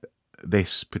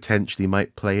 this potentially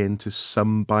might play into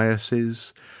some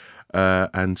biases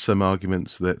and some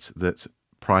arguments that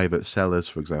private sellers,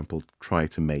 for example, try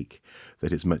to make,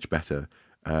 that it's much better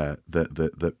that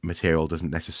the material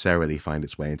doesn't necessarily find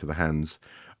its way into the hands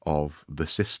of the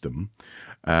system.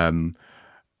 Um,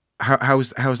 how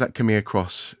is that coming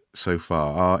across so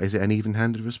far? Is it an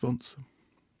even-handed response?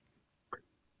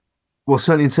 Well,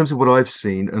 certainly in terms of what I've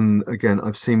seen, and again,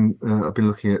 I've been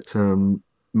looking at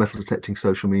metal detecting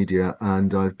social media,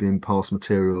 and I've been passed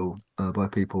material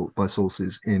by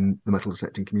sources in the metal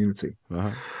detecting community.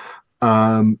 Uh-huh.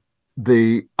 Um,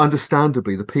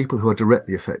 understandably, the people who are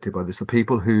directly affected by this, the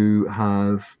people who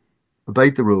have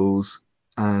obeyed the rules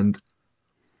and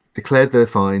declared their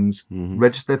fines, Hmm.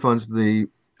 registered their fines with the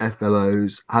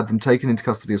FLOs, had them taken into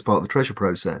custody as part of the treasure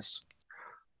process,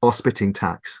 are spitting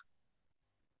tax.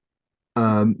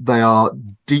 They are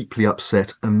deeply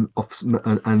upset and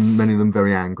many of them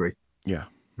very angry Yeah,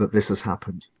 that this has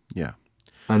happened. yeah.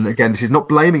 And again, this is not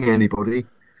blaming anybody.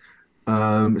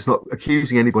 It's not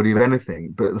accusing anybody of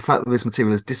anything, but the fact that this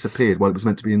material has disappeared while it was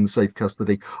meant to be in the safe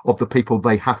custody of the people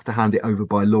they have to hand it over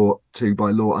by law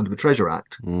under the Treasure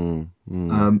Act, Mm,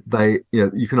 mm.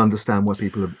 you can understand why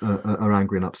people are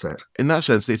angry and upset. In that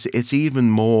sense, it's even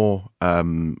more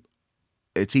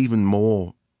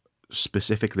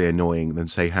specifically annoying than,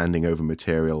 say, handing over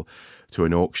material to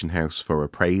an auction house for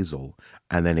appraisal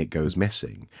and then it goes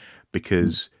missing, Mm.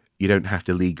 because you don't have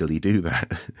to legally do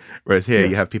that. Whereas here you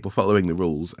Yes, have people following the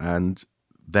rules and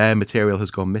their material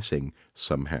has gone missing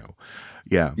somehow.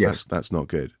 Yeah, yes. that's not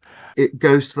good. It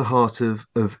goes to the heart of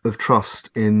trust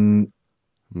in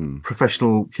Hmm.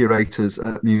 professional curators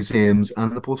at museums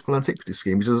and the Portable Antiquities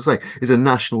scheme, which, as I say, is a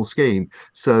national scheme.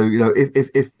 So,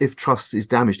 if trust is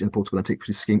damaged in the Portable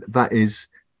Antiquities scheme, that is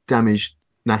damaged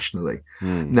nationally.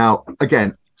 Hmm. Now,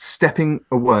 again, stepping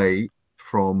away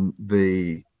from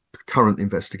the current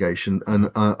investigation, and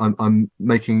I'm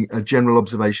making a general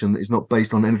observation that is not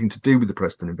based on anything to do with the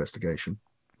Preston investigation.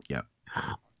 Yeah.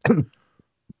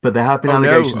 But there have been Oh no!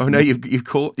 allegations Oh no! You've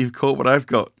caught what I've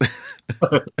got.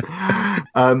 there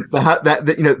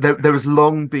has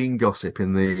long been gossip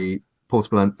in the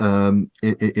portable in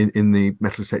the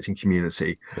metal detecting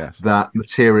community Yes. that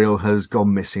material has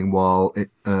gone missing while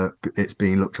it's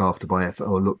being looked after by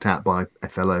or looked at by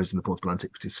FLOs in the Portable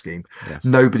Antiquities scheme. Yes.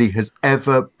 Nobody has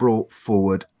ever brought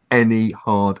forward any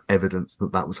hard evidence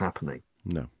that that was happening.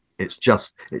 No. It's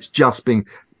just been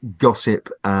gossip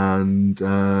uh, and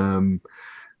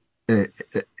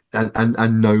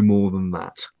no more than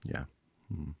that. Yeah.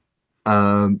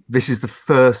 Hmm. This is the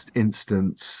first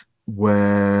instance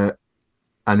where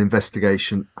an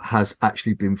investigation has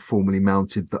actually been formally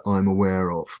mounted that I'm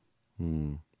aware of.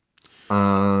 Hmm.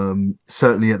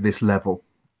 Certainly at this level.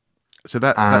 So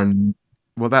that And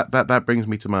well that brings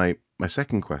me to my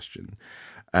second question,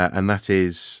 and that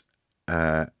is,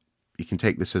 you can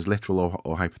take this as literal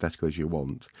or hypothetical as you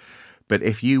want, but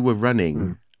if you were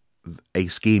running mm, a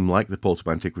scheme like the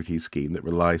Portable Antiquities scheme that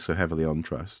relies so heavily on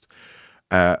trust,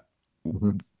 uh,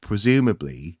 mhm,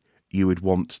 presumably you would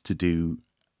want to do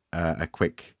a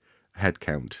quick head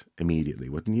count immediately,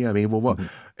 wouldn't you? I mean, well, what mhm.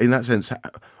 in that sense,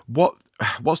 what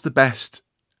what's the best,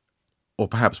 or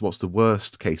perhaps what's the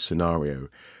worst case scenario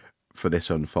for this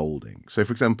unfolding? So,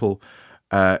 for example,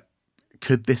 uh,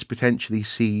 could this potentially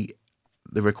see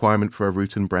the requirement for a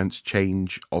root and branch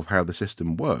change of how the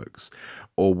system works,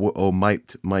 or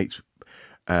might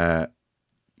uh,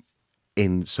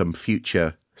 in some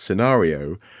future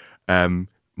scenario,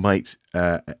 might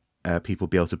people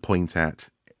be able to point at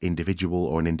individual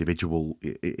or an individual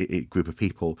group of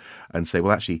people and say,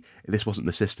 well, actually, this wasn't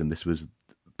the system, this was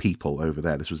people over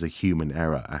there, this was a human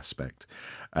error aspect,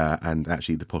 and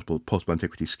actually the possible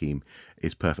antiquity scheme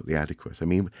is perfectly adequate. I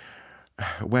mean,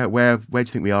 where do you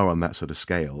think we are on that sort of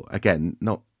scale? Again,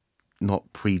 not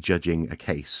prejudging a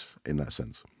case in that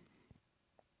sense.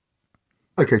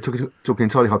 Okay, talking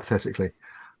entirely hypothetically.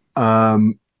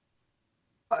 Um,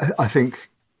 I think,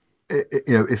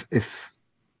 if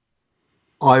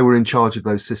I were in charge of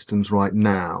those systems right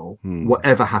now,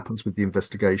 whatever happens with the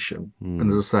investigation,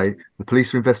 and as I say, the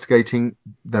police are investigating,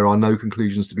 there are no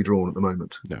conclusions to be drawn at the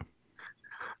moment. No.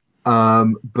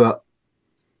 But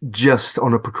just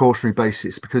on a precautionary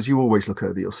basis, because you always look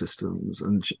over your systems,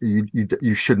 and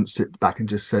you shouldn't sit back and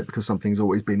just say because something's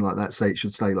always been like that, say it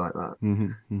should stay like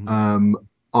that.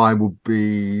 I will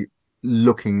be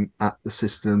looking at the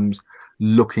systems,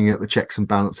 looking at the checks and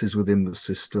balances within the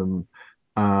system,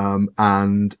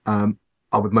 and I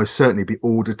would most certainly be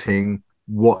auditing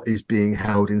what is being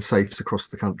held in safes across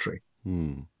the country,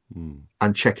 and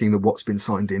checking that what's been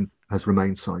signed in has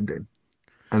remained signed in,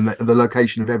 and the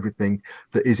location of everything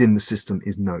that is in the system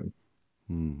is known.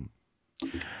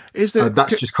 Is there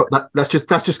that's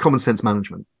just common sense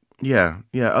management? Yeah.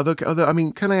 Other, I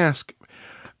mean, can I ask,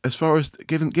 as far as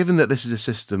given that this is a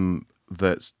system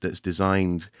that's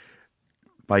designed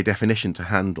by definition to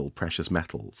handle precious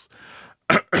metals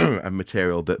and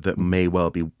material that may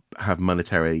well have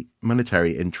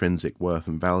monetary intrinsic worth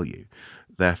and value,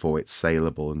 therefore it's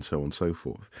saleable and so on and so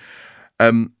forth.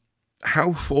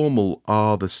 How formal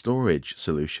are the storage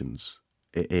solutions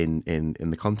in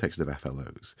the context of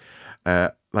FLOs?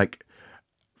 Like,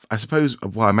 I suppose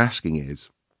what I'm asking is,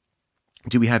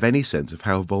 do we have any sense of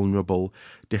how vulnerable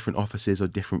different offices or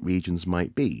different regions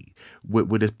might be?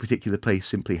 Would a particular place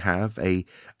simply have a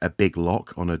big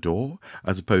lock on a door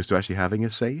as opposed to actually having a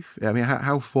safe? I mean,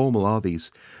 how formal are these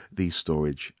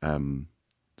storage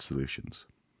solutions?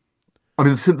 I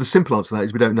mean, the simple answer to that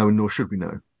is we don't know, and nor should we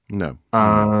know. No.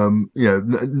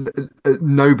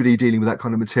 Nobody dealing with that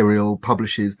kind of material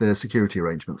publishes their security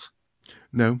arrangements.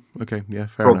 No. Okay. Yeah. Fair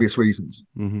for enough. obvious reasons.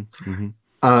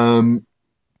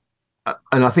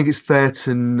 And I think it's fair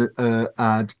to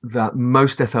add that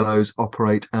most FLOs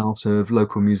operate out of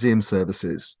local museum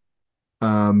services.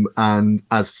 And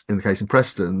as in the case in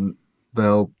Preston,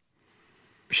 they'll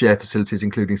share facilities,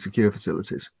 including secure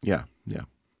facilities. Yeah.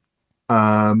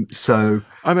 So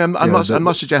I mean, I'm not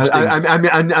suggesting.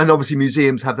 And obviously,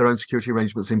 museums have their own security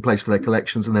arrangements in place for their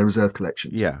collections and their reserve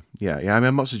collections. Yeah. I mean,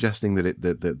 I'm not suggesting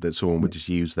that someone would just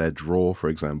use their drawer, for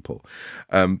example.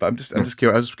 But I'm just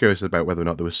curious. I was curious about whether or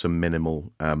not there was some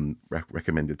minimal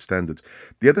recommended standards.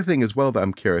 The other thing as well that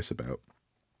I'm curious about,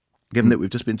 given that we've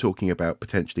just been talking about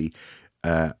potentially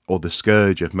or the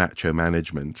scourge of macho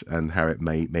management and how it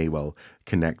may well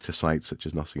connect to sites such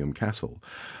as Nottingham Castle.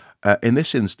 In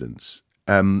this instance,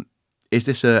 is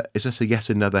this a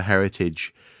yet another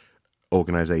heritage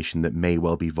organisation that may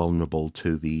well be vulnerable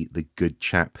to the good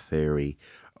chap theory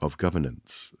of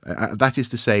governance? That is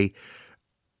to say,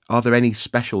 are there any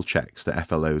special checks that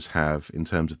FLOs have in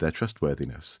terms of their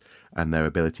trustworthiness and their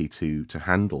ability to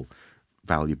handle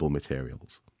valuable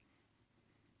materials?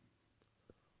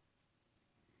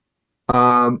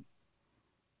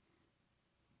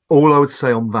 All I would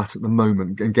say on that at the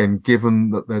moment, again,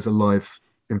 given that there's a live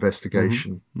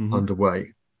investigation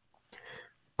underway,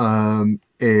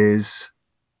 is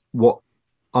what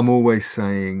I'm always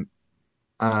saying,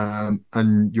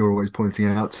 and you're always pointing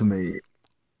out to me,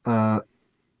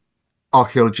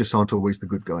 archaeologists aren't always the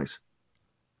good guys.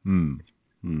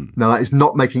 Now, that is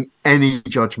not making any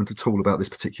judgment at all about this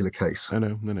particular case.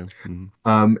 No.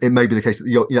 It may be the case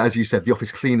that, as you said, the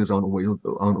office cleaners aren't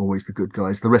always the good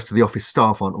guys. The rest of the office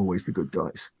staff aren't always the good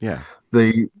guys. Yeah.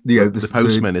 The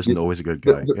postman isn't always a good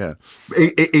guy.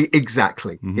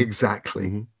 Exactly.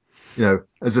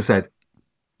 As I said,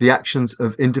 the actions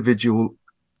of an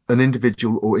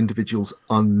individual or individuals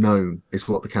unknown is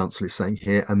what the council is saying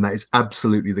here, and that is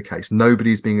absolutely the case.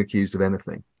 Nobody's being accused of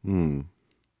anything.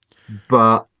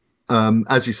 But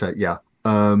as you say,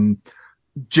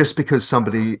 just because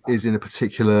somebody is in a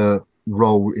particular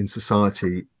role in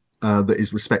society that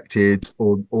is respected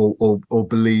or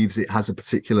believes it has a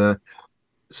particularly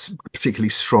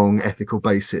strong ethical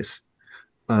basis,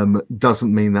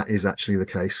 doesn't mean that is actually the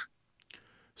case.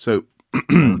 So,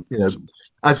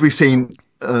 as we've seen,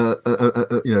 in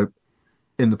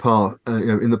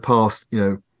the past,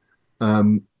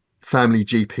 family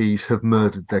GPs have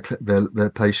murdered their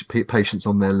patients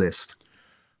on their list,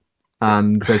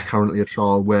 and there's currently a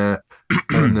trial where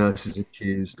a nurse is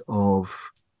accused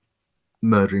of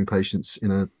murdering patients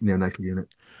in a neonatal unit.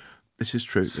 This is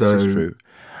true.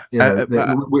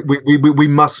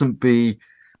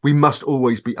 We must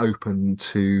always be open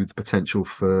to the potential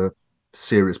for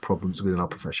serious problems within our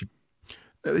profession.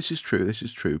 This is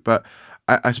true. But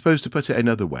I suppose, to put it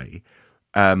another way,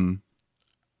 and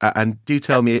do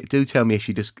tell me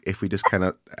if we just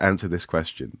cannot answer this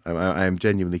question. I am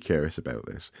genuinely curious about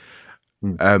this.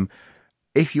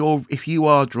 If you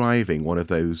are driving one of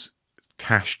those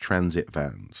cash transit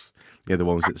vans. You know, the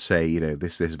ones that say, you know,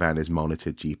 this van is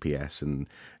monitored GPS and,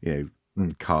 you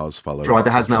know, cars follow it, Driver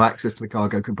has no etc. access to the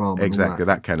cargo compartment. All Exactly,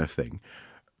 that kind of thing.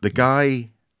 The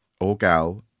guy or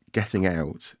gal getting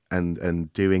out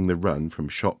and doing the run from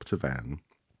shop to van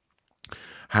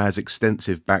has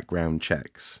extensive background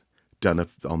checks done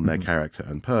on their character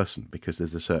and person, because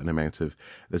there's a certain amount of,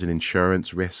 there's an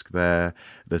insurance risk there,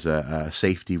 there's a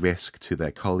safety risk to their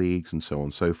colleagues and so on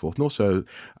and so forth. And also,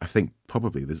 I think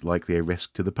probably there's likely a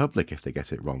risk to the public if they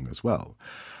get it wrong as well.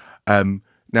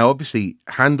 Now, obviously,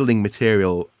 handling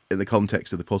material in the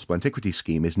context of the portable antiquity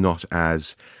scheme is not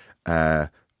as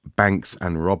banks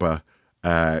and robber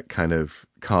kind of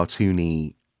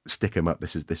cartoony stick 'em up.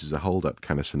 This is a hold up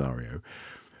kind of scenario,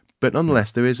 but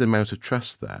nonetheless, there is an amount of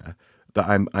trust there that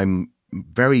I'm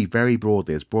very, very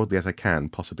broadly as I can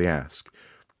possibly ask,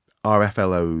 are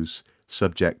FLOs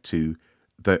subject to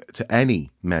any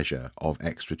measure of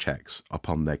extra checks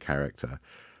upon their character,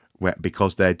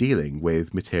 because they're dealing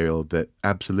with material that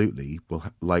absolutely will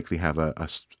likely have a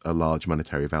large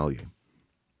monetary value?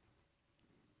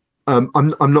 I'm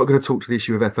not going to talk to the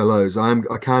issue of FLOs.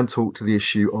 I can talk to the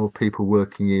issue of people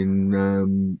working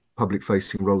in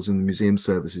public-facing roles in the museum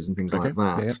services and things like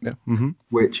that. Yeah. Mm-hmm.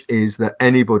 Which is that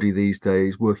anybody these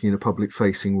days working in a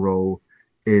public-facing role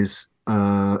is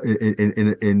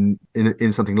in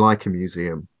something like a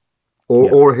museum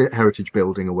or a heritage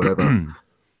building or whatever,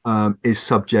 is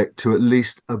subject to at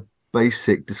least a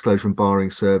basic disclosure and barring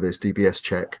service (DBS)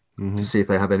 check to see if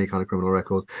they have any kind of criminal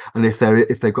record, and if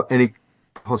they've got any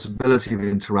possibility of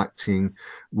interacting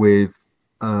with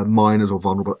minors or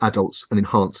vulnerable adults, an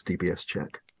enhanced DBS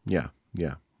check. Yeah.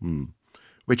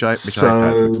 Which I've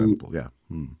had, for example. Yeah.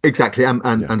 Exactly, and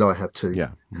I have too.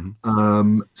 Yeah.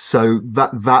 So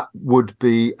that would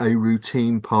be a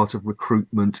routine part of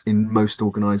recruitment in most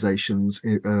organisations,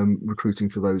 recruiting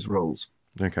for those roles.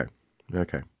 Okay.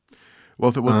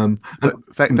 Well,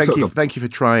 thank you for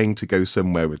trying to go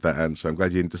somewhere with that answer. I'm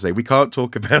glad you didn't say we can't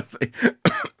talk about it.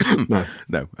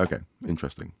 No. Okay.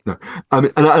 Interesting. No, I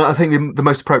mean, and I think the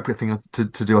most appropriate thing to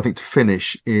do, I think, to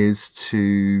finish is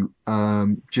to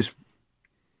just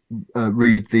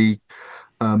read the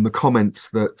comments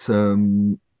that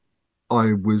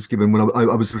I was given when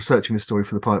I was researching this story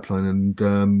for the pipeline, and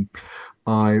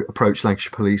I approached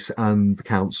Lancashire Police and the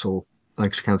council,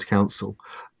 Lancashire County Council,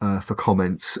 for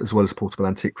comments, as well as Portable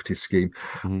Antiquities Scheme.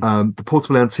 The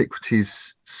Portable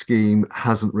Antiquities Scheme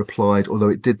hasn't replied, although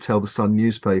it did tell the Sun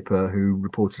newspaper, who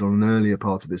reported on an earlier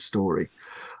part of this story,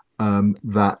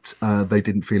 that they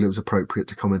didn't feel it was appropriate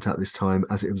to comment at this time,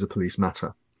 as it was a police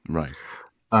matter. Right.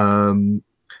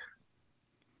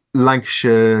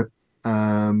 Lancashire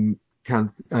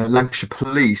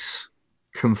Police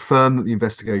confirmed that the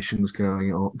investigation was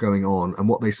going on, and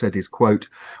what they said is, quote,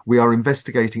 "We are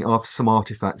investigating after some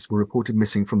artifacts were reported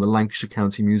missing from the Lancashire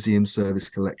County Museum Service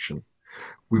collection.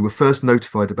 We were first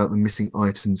notified about the missing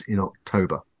items in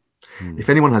October. If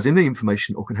anyone has any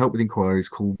information or can help with inquiries,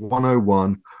 call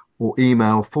 101 or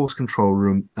email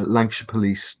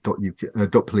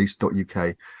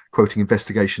forcecontrolroom@lancashirepolice.uk, quoting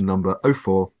investigation number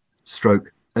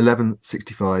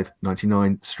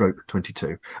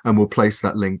 04/116599/22, and we'll place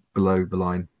that link below the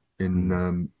line in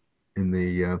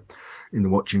the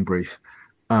watching brief.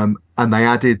 And they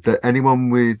added that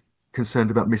anyone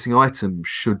concerned about missing items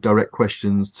should direct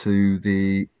questions to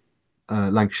the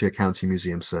Lancashire County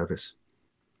Museum Service,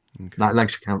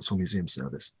 Lancashire Council Museum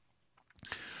Service.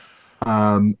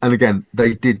 And again,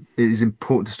 it is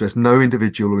important to stress no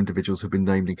individual or individuals have been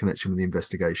named in connection with the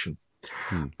investigation.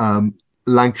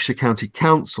 Lancashire County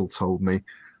Council told me,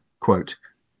 quote,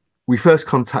 "We first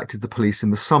contacted the police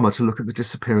in the summer to look at the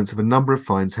disappearance of a number of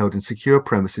finds held in secure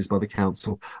premises by the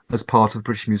council as part of the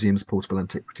British Museum's Portable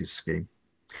Antiquities Scheme.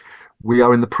 We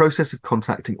are in the process of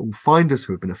contacting all finders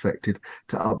who have been affected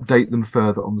to update them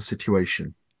further on the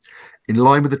situation. In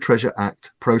line with the Treasure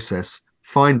Act process,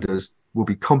 finders will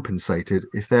be compensated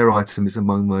if their item is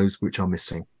among those which are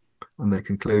missing." And they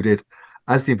concluded,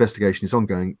 "As the investigation is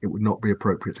ongoing, it would not be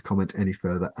appropriate to comment any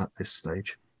further at this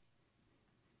stage."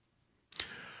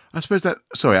 I suppose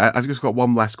I've just got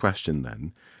one last question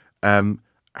then.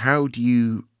 How do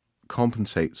you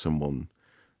compensate someone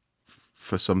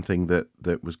for something that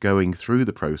was going through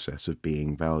the process of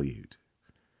being valued?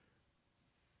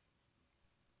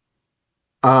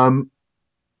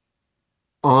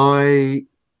 I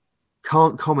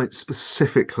can't comment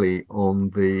specifically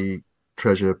on the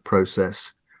treasure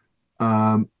process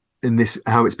in this,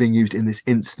 how it's being used in this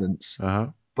instance.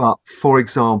 But for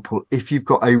example, if you've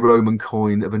got a Roman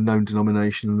coin of a known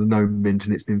denomination and a known mint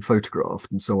and it's been photographed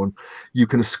and so on, you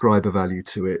can ascribe a value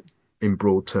to it in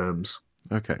broad terms.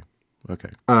 Okay. Okay.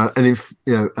 And if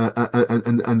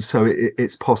and so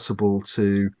it's possible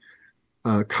to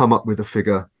come up with a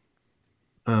figure.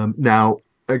 Now,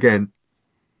 again,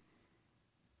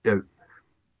 you know,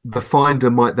 the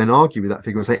finder might then argue with that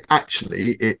figure and say,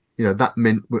 actually, that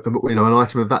mint, an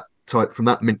item of that type from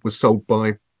that mint was sold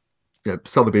by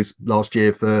Sotheby's last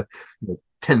year for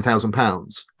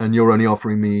 £10,000, and you're only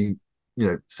offering me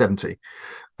 70.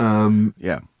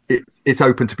 Yeah. It's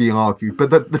open to being argued, but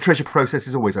the treasure process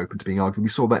is always open to being argued. We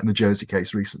saw that in the Jersey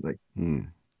case recently,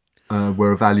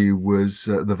 where the value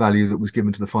that was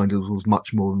given to the finders was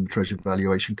much more than the Treasure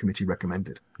Valuation Committee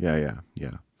recommended. Yeah.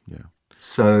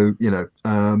 So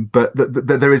but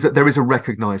there is a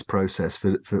recognised process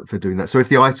for doing that. So if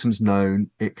the item's known,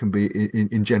 it can be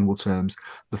in general terms.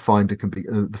 The finder can be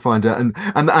the finder and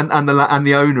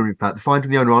the owner. In fact, the finder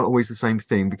and the owner aren't always the same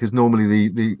thing, because normally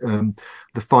the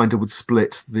finder would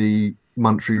split the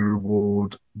monetary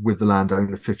reward with the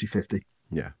landowner 50-50.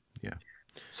 Yeah.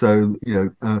 So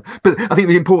but I think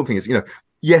the important thing is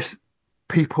yes,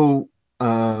 people.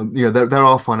 There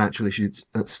are financial issues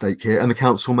at stake here, and the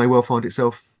council may well find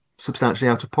itself substantially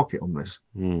out of pocket on this.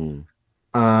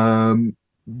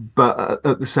 But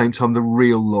at the same time, the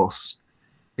real loss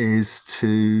is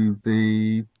to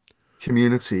the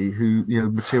community, who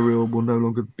material will no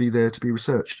longer be there to be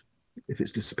researched if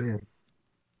it's disappeared.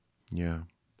 Yeah.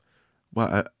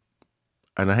 Well,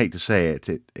 and I hate to say it,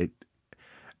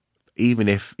 even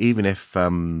if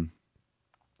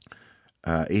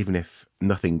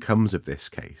nothing comes of this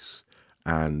case,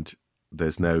 and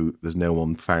there's no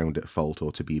one found at fault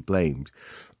or to be blamed,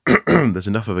 there's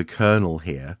enough of a kernel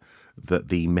here that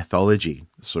the mythology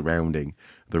surrounding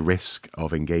the risk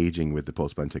of engaging with the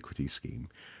portable antiquities scheme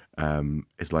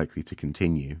is likely to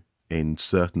continue in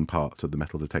certain parts of the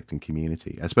metal detecting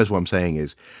community. I suppose what I'm saying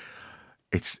is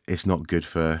it's not good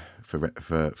for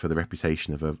the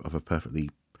reputation of a perfectly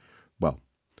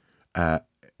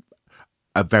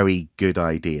a very good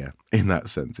idea in that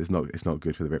sense. It's not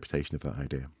good for the reputation of that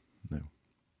idea.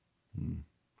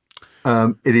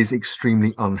 No. It is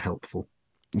extremely unhelpful.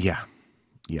 Yeah.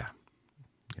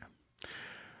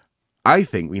 I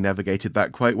think we navigated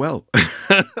that quite well.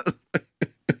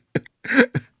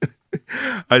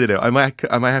 I don't know. I might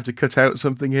have to cut out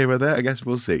something here or there. I guess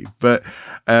we'll see. But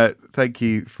thank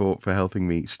you for helping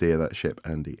me steer that ship,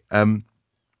 Andy.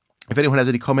 If anyone has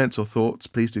any comments or thoughts,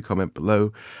 please do comment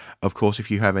below. Of course, if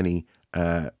you have any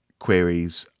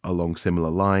queries along similar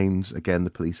lines, again, the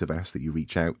police have asked that you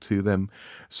reach out to them.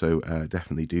 So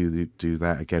definitely do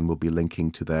that. Again, we'll be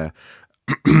linking to their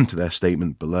to their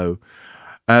statement below.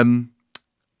 Any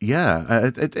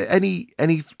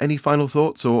final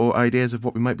thoughts or ideas of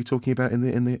what we might be talking about in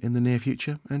the near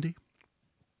future, Andy?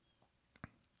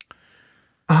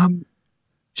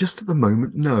 Just at the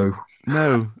moment, no.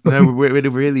 We're in a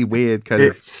really weird kind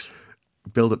of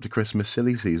build up to Christmas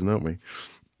silly season, aren't we?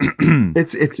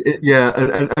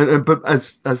 But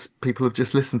as people have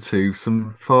just listened to,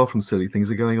 some far from silly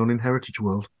things are going on in Heritage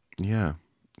World. Yeah.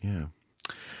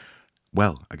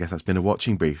 Well, I guess that's been a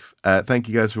watching brief. Thank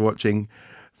you guys for watching.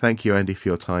 Thank you, Andy, for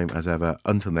your time as ever.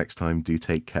 Until next time, do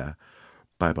take care.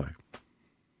 Bye-bye.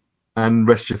 And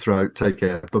rest your throat. Take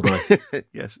care. Bye-bye.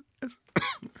 Yes.